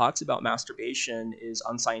church talks about masturbation is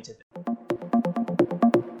unscientific.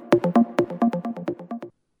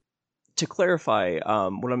 To clarify,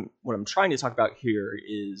 what I'm trying to talk about here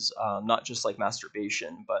is not just like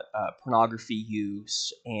masturbation, but pornography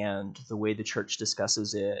use, and the way the church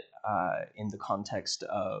discusses it in the context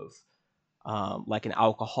of like an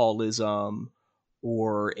alcoholism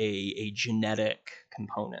or a genetic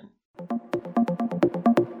component.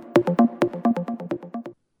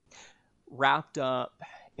 Wrapped up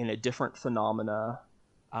in a different phenomena,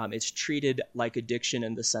 it's treated like addiction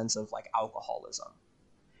in the sense of like alcoholism.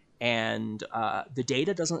 And the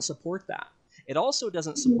data doesn't support that. It also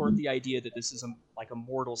doesn't support the idea that this is like a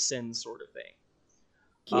mortal sin sort of thing.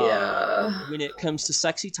 Yeah. When it comes to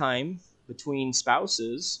sexy time between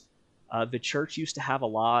spouses, the church used to have a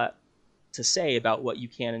lot to say about what you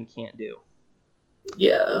can and can't do.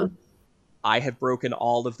 Yeah. I have broken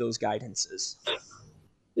all of those guidances.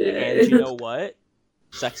 Yeah. And you know what?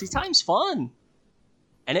 Sexy time's fun.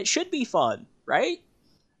 And it should be fun, right?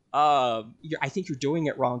 I think you're doing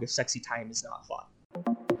it wrong if sexy time is not fun.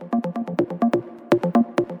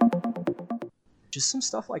 Just some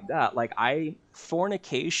stuff like that. Like,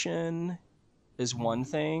 fornication is one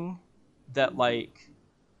thing that, like,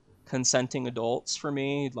 consenting adults for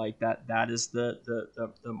me, like that is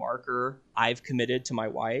the marker I've committed to my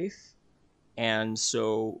wife. And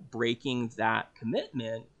so breaking that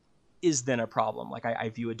commitment is then a problem. Like, I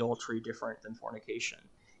view adultery different than fornication.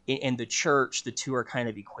 In the church, the two are kind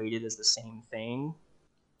of equated as the same thing.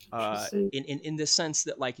 In the sense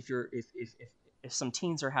that, like, if some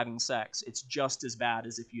teens are having sex, it's just as bad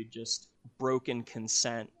as if you'd just broken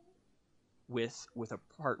consent with a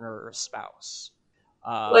partner or a spouse.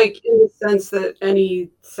 Like, in the sense that any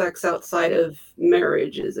sex outside of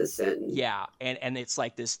marriage is a sin. Yeah, and it's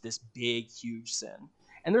like this big, huge sin.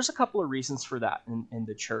 And there's a couple of reasons for that in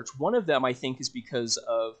the church. One of them, I think, is because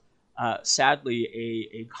of, sadly,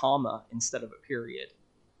 a comma instead of a period,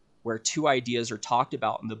 where two ideas are talked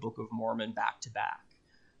about in the Book of Mormon back to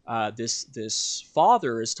back. This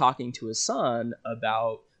father is talking to his son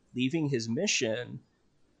about leaving his mission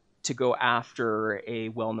to go after a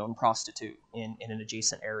well-known prostitute in an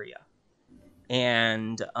adjacent area.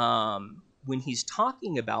 And when he's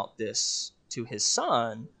talking about this to his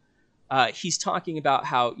son, he's talking about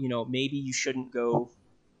how, maybe you shouldn't go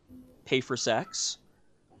pay for sex,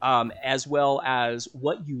 as well as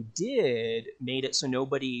what you did made it so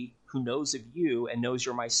nobody who knows of you and knows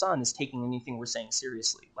you're my son is taking anything we're saying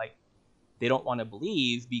seriously. Like, they don't want to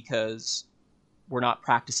believe because we're not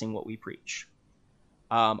practicing what we preach.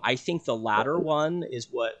 I think the latter one is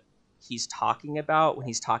what he's talking about when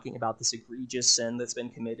he's talking about this egregious sin that's been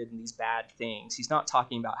committed and these bad things. He's not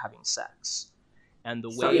talking about having sex. And the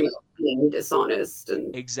way being dishonest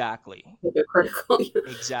and exactly hypocritical.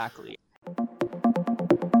 Exactly.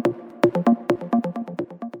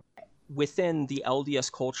 Within the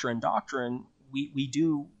LDS culture and doctrine, we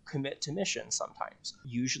do commit to mission sometimes.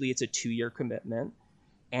 Usually it's a 2-year commitment,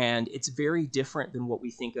 and it's very different than what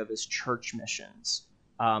we think of as church missions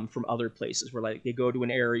from other places, where like they go to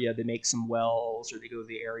an area, they make some wells, or they go to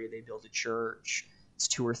the area, they build a church. It's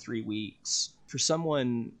 2 or 3 weeks. For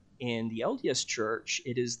someone in the LDS church,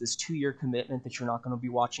 it is this 2-year commitment that you're not going to be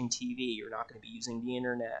watching TV, you're not going to be using the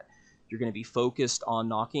internet, you're going to be focused on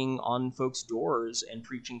knocking on folks' doors and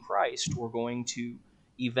preaching Christ, or going to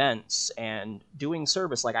events and doing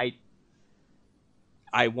service. Like I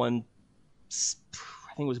think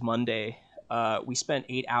it was Monday, we spent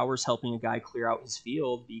 8 hours helping a guy clear out his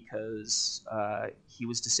field because he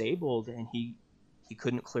was disabled and he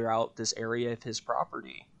couldn't clear out this area of his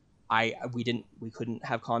property. We couldn't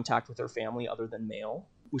have contact with our family other than mail,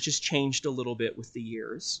 which has changed a little bit with the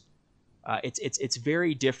years. It's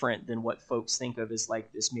very different than what folks think of as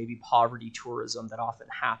like this maybe poverty tourism that often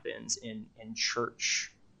happens in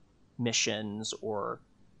church missions or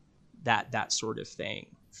that sort of thing.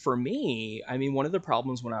 For me, I mean, one of the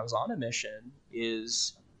problems when I was on a mission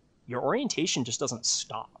is your orientation just doesn't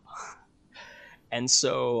stop. And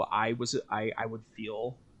so I would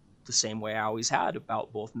feel the same way I always had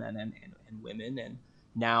about both men and women. And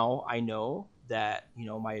now I know that,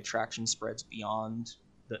 my attraction spreads beyond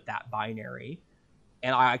that binary.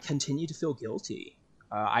 And I continue to feel guilty.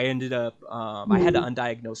 I ended up, I had an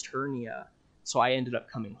undiagnosed hernia. So I ended up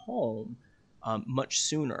coming home much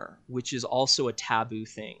sooner, which is also a taboo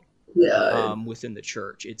thing within the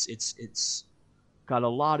church. It's got a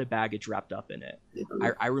lot of baggage wrapped up in it.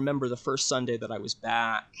 I remember the first Sunday that I was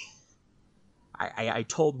back, I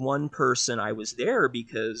told one person I was there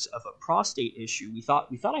because of a prostate issue. We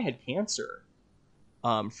thought I had cancer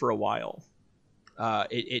for a while.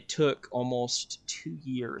 It took almost 2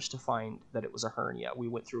 years to find that it was a hernia. We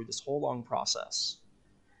went through this whole long process.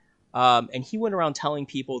 And he went around telling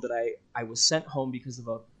people that I was sent home because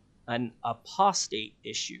of an apostate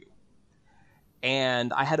issue.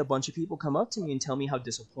 And I had a bunch of people come up to me and tell me how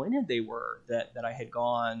disappointed they were that I had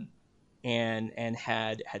gone and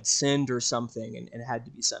had sinned or something and had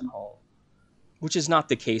to be sent home, which is not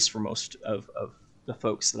the case for most of the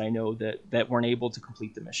folks that I know that weren't able to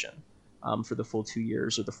complete the mission for the full 2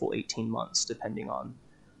 years or the full 18 months, depending on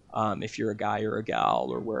if you're a guy or a gal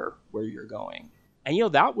or where you're going.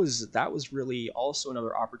 And that was really also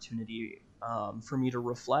another opportunity for me to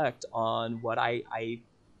reflect on what I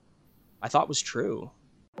thought was true.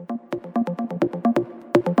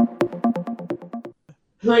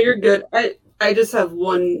 No, you're good. I just have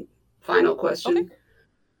one final question, Okay.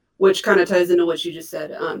 which kind of ties into what you just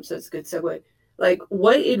said. So it's a good segue. Like,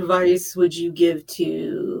 what advice would you give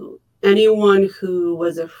to anyone who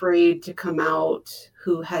was afraid to come out,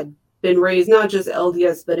 who had been raised not just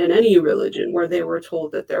LDS, but in any religion where they were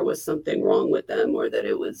told that there was something wrong with them or that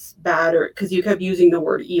it was bad, or because you kept using the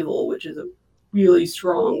word evil, which is a really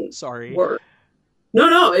strong word.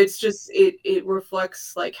 No, it's just it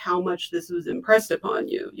reflects like how much this was impressed upon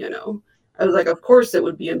you. I was like, of course it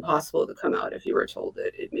would be impossible to come out if you were told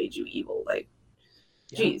that it made you evil. Like,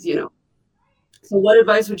 geez, So what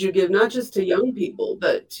advice would you give not just to young people,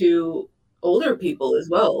 but to older people as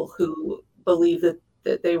well who believe that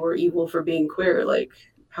they were evil for being queer, like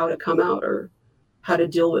how to come out or how to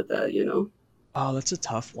deal with that, Oh, that's a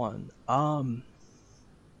tough one. I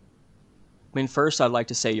mean, first, I'd like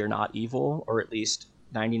to say you're not evil, or at least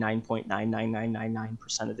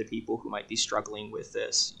 99.99999% of the people who might be struggling with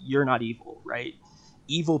this. You're not evil, right?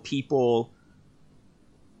 Evil people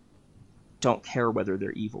don't care whether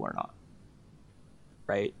they're evil or not,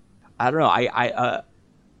 right? I don't know.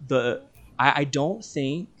 I don't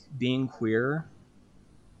think being queer,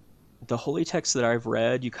 the holy texts that I've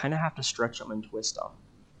read, you kind of have to stretch them and twist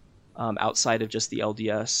them, outside of just the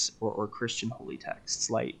LDS or Christian holy texts.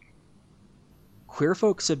 Like, queer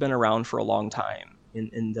folks have been around for a long time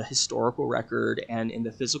in the historical record and in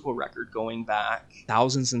the physical record, going back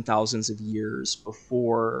thousands and thousands of years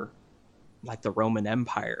before, like, the Roman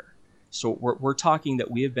Empire. So we're talking that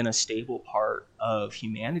we have been a stable part of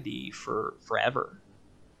humanity for forever.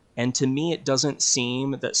 And to me, it doesn't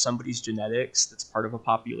seem that somebody's genetics that's part of a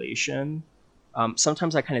population.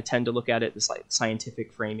 Sometimes I kind of tend to look at it this like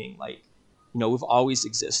scientific framing, like, we've always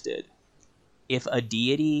existed. If a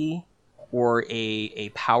deity or a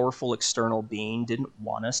powerful external being didn't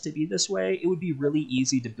want us to be this way, it would be really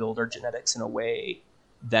easy to build our genetics in a way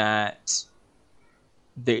that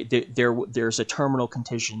there's a terminal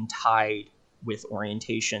condition tied with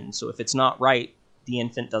orientation. So if it's not right, the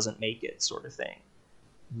infant doesn't make it, sort of thing.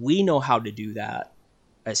 We know how to do that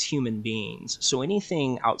as human beings. So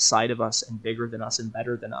anything outside of us and bigger than us and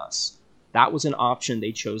better than us, that was an option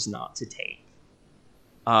they chose not to take.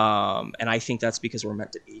 And I think that's because we're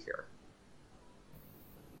meant to be here.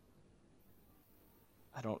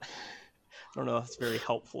 I don't know if it's very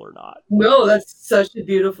helpful or not. No, that's such a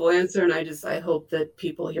beautiful answer, and I hope that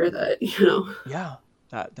people hear that, Yeah,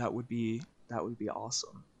 that would be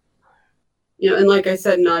awesome. And like I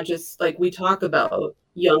said, not just like we talk about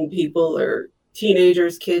young people or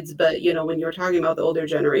teenagers, kids, but when you're talking about the older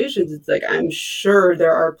generations, it's like I'm sure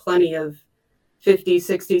there are plenty of 50,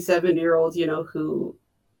 60, 70-year-olds, who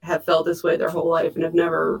have felt this way their whole life and have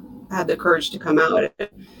never had the courage to come out.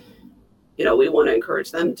 We want to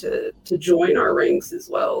encourage them to join our ranks as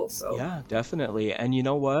well. So yeah, definitely. And you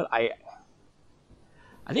know what? I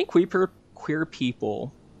think queer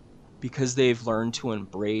people, because they've learned to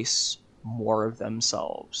embrace more of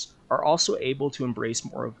themselves, are also able to embrace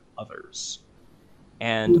more of others.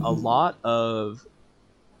 And a lot of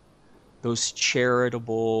those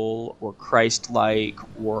charitable or Christ-like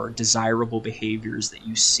or desirable behaviors that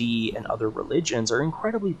you see in other religions are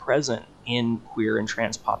incredibly present in queer and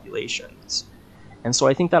trans populations. And so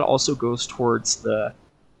I think that also goes towards the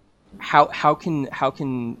how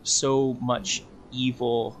can so much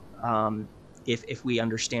evil, if we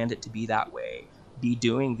understand it to be that way, be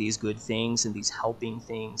doing these good things and these helping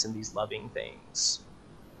things and these loving things.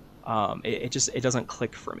 It doesn't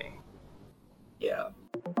click for me. Yeah.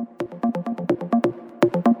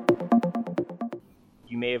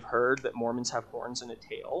 You may have heard that Mormons have horns and a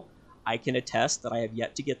tail. I can attest that I have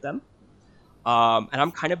yet to get them. And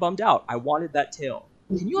I'm kind of bummed out. I wanted that tail.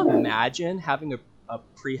 Can you imagine having a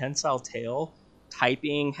prehensile tail,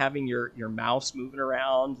 typing, having your mouse moving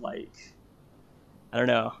around? Like, I don't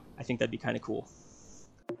know. I think that'd be kind of cool.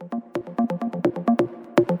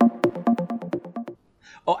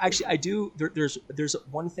 Oh, actually, I do. There's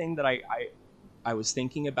one thing that I was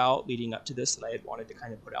thinking about leading up to this that I had wanted to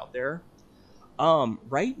kind of put out there.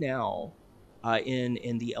 Right now,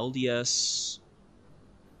 in the LDS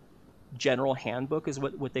General Handbook is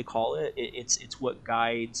what they call it. It's what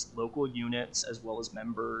guides local units as well as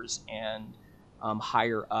members and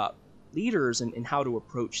higher up leaders in how to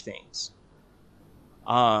approach things.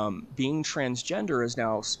 Being transgender is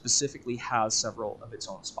now specifically has several of its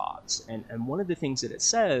own spots. And one of the things that it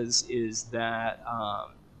says is that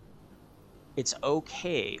it's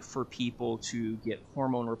okay for people to get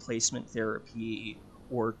hormone replacement therapy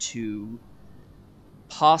or to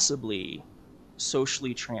possibly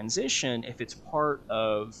socially transition if it's part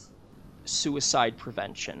of suicide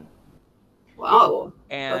prevention. Wow.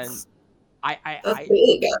 And that's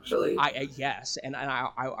big, actually. Yes, and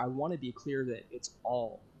I want to be clear that it's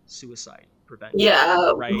all suicide prevention.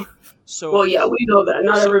 Yeah. Right. So. Well, yeah, we know that.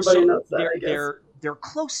 Not everybody knows that. They're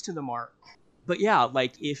close to the mark. But yeah,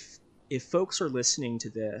 like if folks are listening to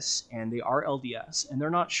this and they are LDS and they're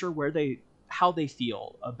not sure how they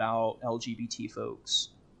feel about LGBT folks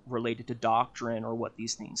related to doctrine or what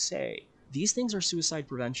these things say, these things are suicide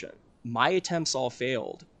prevention. My attempts all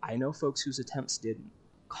failed. I know folks whose attempts didn't.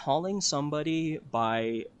 Calling somebody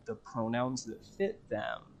by the pronouns that fit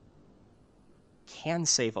them can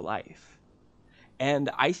save a life. And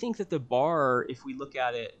I think that the bar, if we look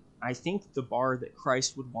at it, I think the bar that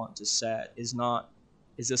Christ would want to set is not,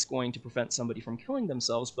 is this going to prevent somebody from killing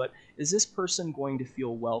themselves, but is this person going to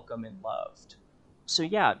feel welcome and loved? So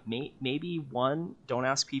yeah, maybe one, don't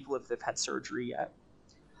ask people if they've had surgery yet.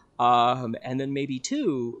 And then maybe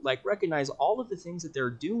two, like recognize all of the things that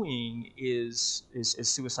they're doing is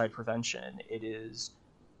suicide prevention. It is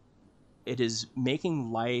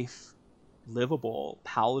making life livable,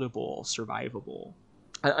 palatable, survivable.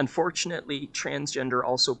 Unfortunately, transgender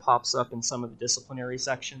also pops up in some of the disciplinary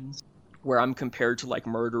sections. where I'm compared to like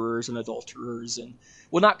murderers and adulterers, and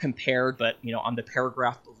well, not compared, but you know, on the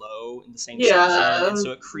paragraph below in the same section, and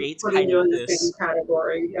so it creates putting kind you of in the same this,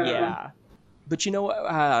 category. yeah. But you know,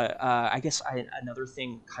 I guess another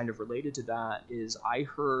thing kind of related to that is I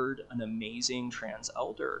heard an amazing trans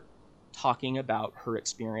elder talking about her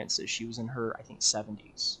experiences. She was in her, I think,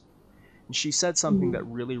 70s. And she said something that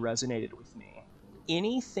really resonated with me.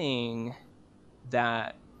 Anything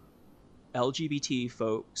that LGBT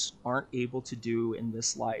folks aren't able to do in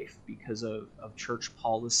this life because of church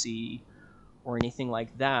policy or anything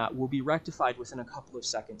like that will be rectified within a couple of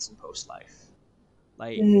seconds in post-life.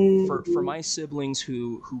 Like for my siblings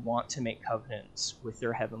who want to make covenants with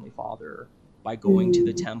their Heavenly Father by going to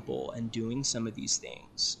the temple and doing some of these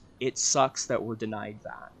things, it sucks that we're denied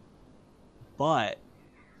that. But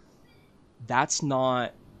that's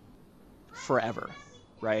not forever,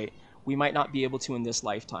 right? We might not be able to in this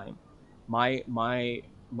lifetime. My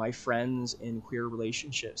friends in queer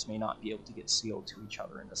relationships may not be able to get sealed to each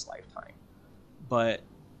other in this lifetime. But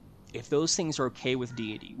if those things are okay with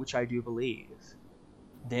deity, which I do believe,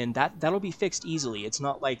 then that'll be fixed easily. It's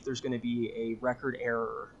not like there's going to be a record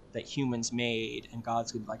error that humans made and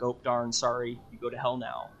God's going to be like, oh darn, sorry, you go to hell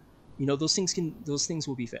now. You know, those things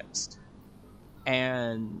will be fixed.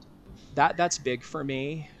 And that's big for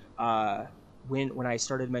me. When I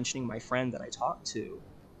started mentioning my friend that I talked to,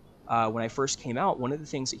 when I first came out, one of the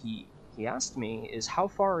things that he asked me is, how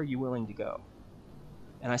far are you willing to go?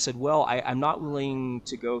 And I said, well, I'm not willing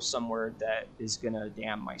to go somewhere that is going to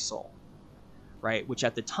damn my soul. Right, which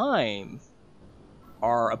at the time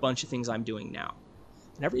are a bunch of things I'm doing now.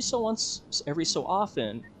 And every so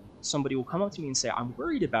often, somebody will come up to me and say, I'm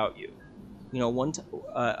worried about you. You know,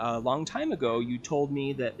 a long time ago, you told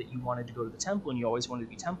me that you wanted to go to the temple and you always wanted to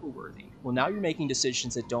be temple worthy. Well, now you're making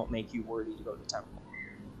decisions that don't make you worthy to go to the temple.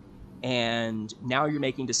 And now you're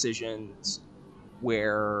making decisions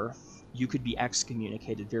where you could be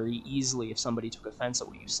excommunicated very easily if somebody took offense at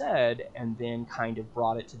what you said and then kind of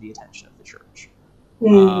brought it to the attention of the church.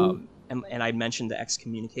 And I mentioned the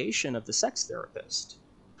excommunication of the sex therapist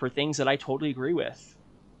for things that I totally agree with.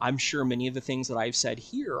 I'm sure many of the things that I've said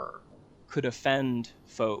here could offend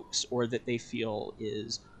folks or that they feel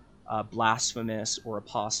is blasphemous or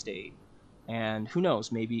apostate. And who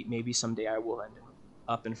knows, maybe someday I will end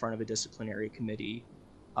up in front of a disciplinary committee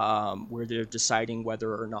where they're deciding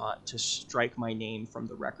whether or not to strike my name from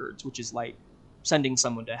the records, which is like sending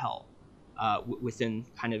someone to hell within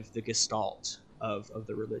kind of the gestalt of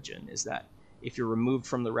the religion, is that if you're removed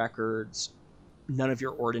from the records, none of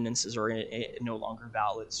your ordinances are no longer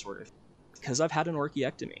valid, sort of. Because I've had an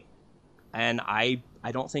orchiectomy, and I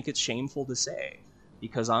don't think it's shameful to say,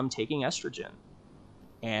 because I'm taking estrogen,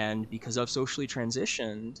 and because I've socially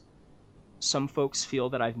transitioned, some folks feel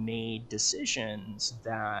that I've made decisions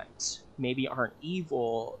that maybe aren't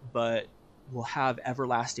evil, but will have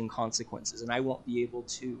everlasting consequences, and I won't be able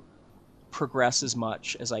to progress as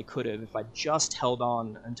much as I could have if I just held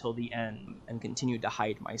on until the end and continued to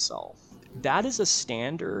hide myself. That is a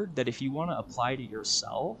standard that if you want to apply to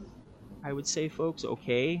yourself, I would say, folks,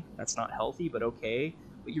 okay, that's not healthy, but okay,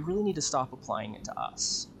 but you really need to stop applying it to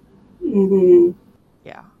us.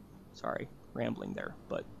 Yeah, sorry, rambling there,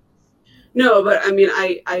 but no, but I mean,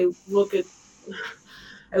 I look at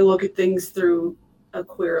things through a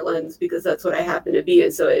queer lens because that's what I happen to be,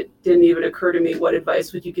 and so it didn't even occur to me, what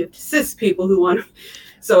advice would you give to cis people who want to,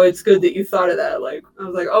 so it's good that you thought of that. Like, I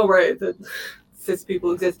was like, oh right, that cis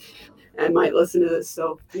people exist and might listen to this.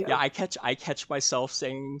 So yeah, I catch myself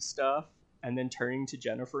saying stuff and then turning to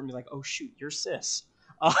Jennifer and be like, oh shoot, you're cis.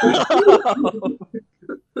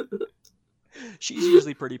 She's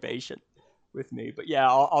usually pretty patient with me, but yeah,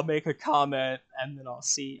 I'll make a comment and then I'll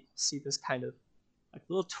see this kind of like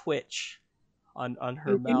little twitch on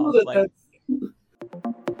her mouth. Like,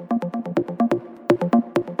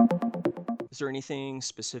 is there anything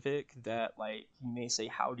specific that, like, you may say,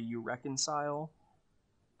 how do you reconcile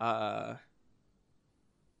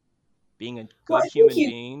being a good human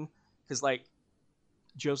being? Because like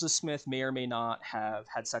Joseph Smith may or may not have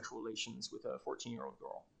had sexual relations with a 14-year-old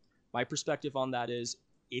girl. My perspective on that is,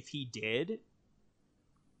 if he did,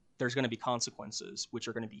 there's going to be consequences, which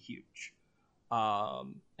are going to be huge.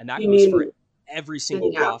 And that goes for every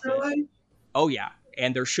single prophet. Oh yeah,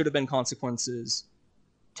 and there should have been consequences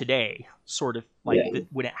today, sort of like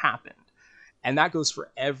when it happened. And that goes for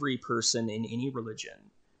every person in any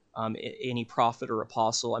religion, any prophet or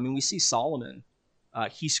apostle. I mean, we see Solomon.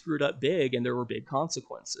 He screwed up big, and there were big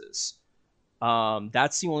consequences.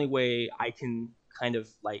 That's the only way I can kind of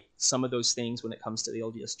like some of those things when it comes to the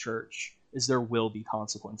LDS Church, is there will be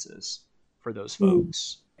consequences for those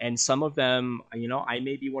folks. And some of them, I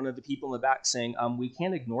may be one of the people in the back saying, we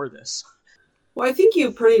can't ignore this. Well, I think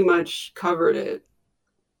you pretty much covered it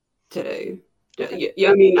today. Okay. Yeah,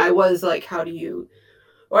 I mean, I was like, how do you,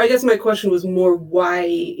 or I guess my question was more why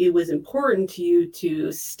it was important to you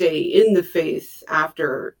to stay in the faith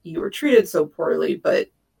after you were treated so poorly, but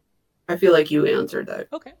I feel like you answered that.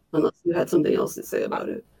 Okay. Unless you had something else to say about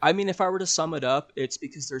it. I mean, if I were to sum it up, it's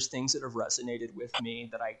because there's things that have resonated with me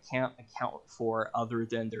that I can't account for other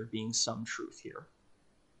than there being some truth here.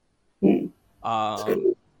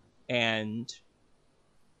 And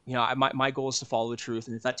my goal is to follow the truth,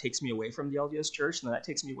 and if that takes me away from the LDS Church, then that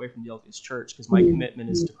takes me away from the LDS Church, because my commitment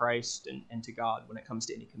is to Christ and to God when it comes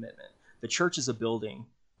to any commitment. The church is a building.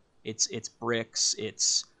 It's bricks,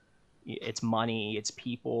 it's money, it's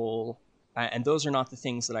people, and those are not the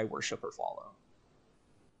things that I worship or follow.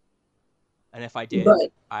 And if I did,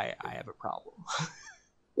 I have a problem.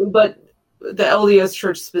 But the LDS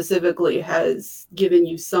Church specifically has given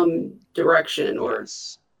you some direction or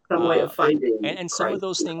some way of finding. And some of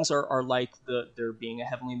those things are like there being a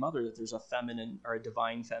heavenly mother, that there's a feminine or a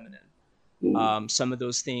divine feminine. Some of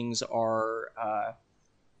those things are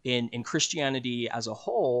in Christianity as a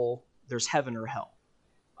whole, there's heaven or hell.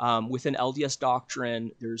 Within LDS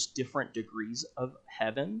doctrine, there's different degrees of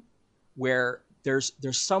heaven, where there's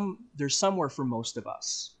somewhere for most of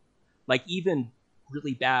us. Like even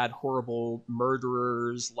really bad, horrible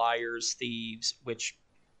murderers, liars, thieves, which,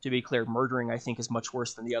 to be clear, murdering I think is much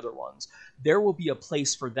worse than the other ones. There will be a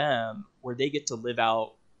place for them where they get to live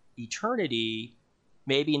out eternity,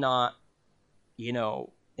 maybe not, in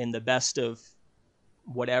the best of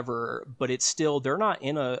whatever, but it's still, they're not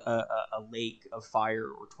in a lake of fire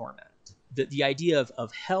or torment. The idea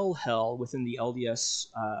of hell within the LDS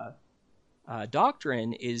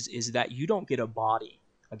doctrine is that you don't get a body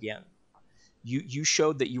again. You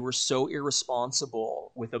showed that you were so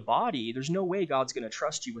irresponsible with a body. There's no way God's going to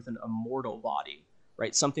trust you with an immortal body,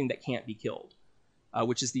 right? Something that can't be killed,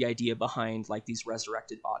 which is the idea behind like these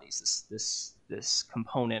resurrected bodies, this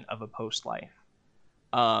component of a post-life.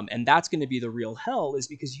 And that's going to be the real hell, is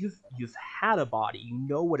because you've had a body, you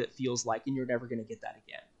know what it feels like, and you're never going to get that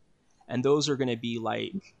again. And those are going to be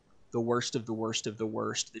like the worst of the worst of the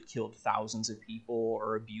worst that killed thousands of people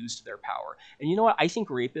or abused their power. And you know what? I think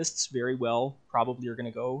rapists very well probably are going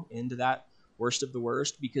to go into that worst of the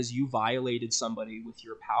worst, because you violated somebody with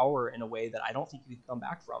your power in a way that I don't think you can come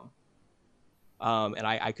back from. And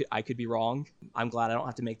I could be wrong. I'm glad I don't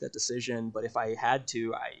have to make that decision. But if I had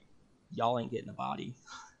to, y'all ain't getting a body.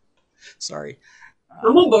 Sorry.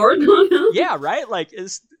 I'm on board. Yeah, right? Like,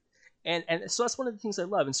 and so that's one of the things I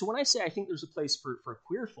love. And so when I say I think there's a place for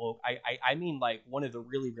queer folk, I mean like one of the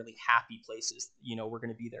really, really happy places, we're going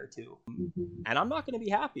to be there too. And I'm not going to be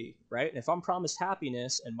happy, right? And if I'm promised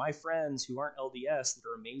happiness and my friends who aren't LDS that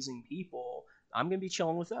are amazing people, I'm going to be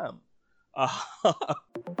chilling with them.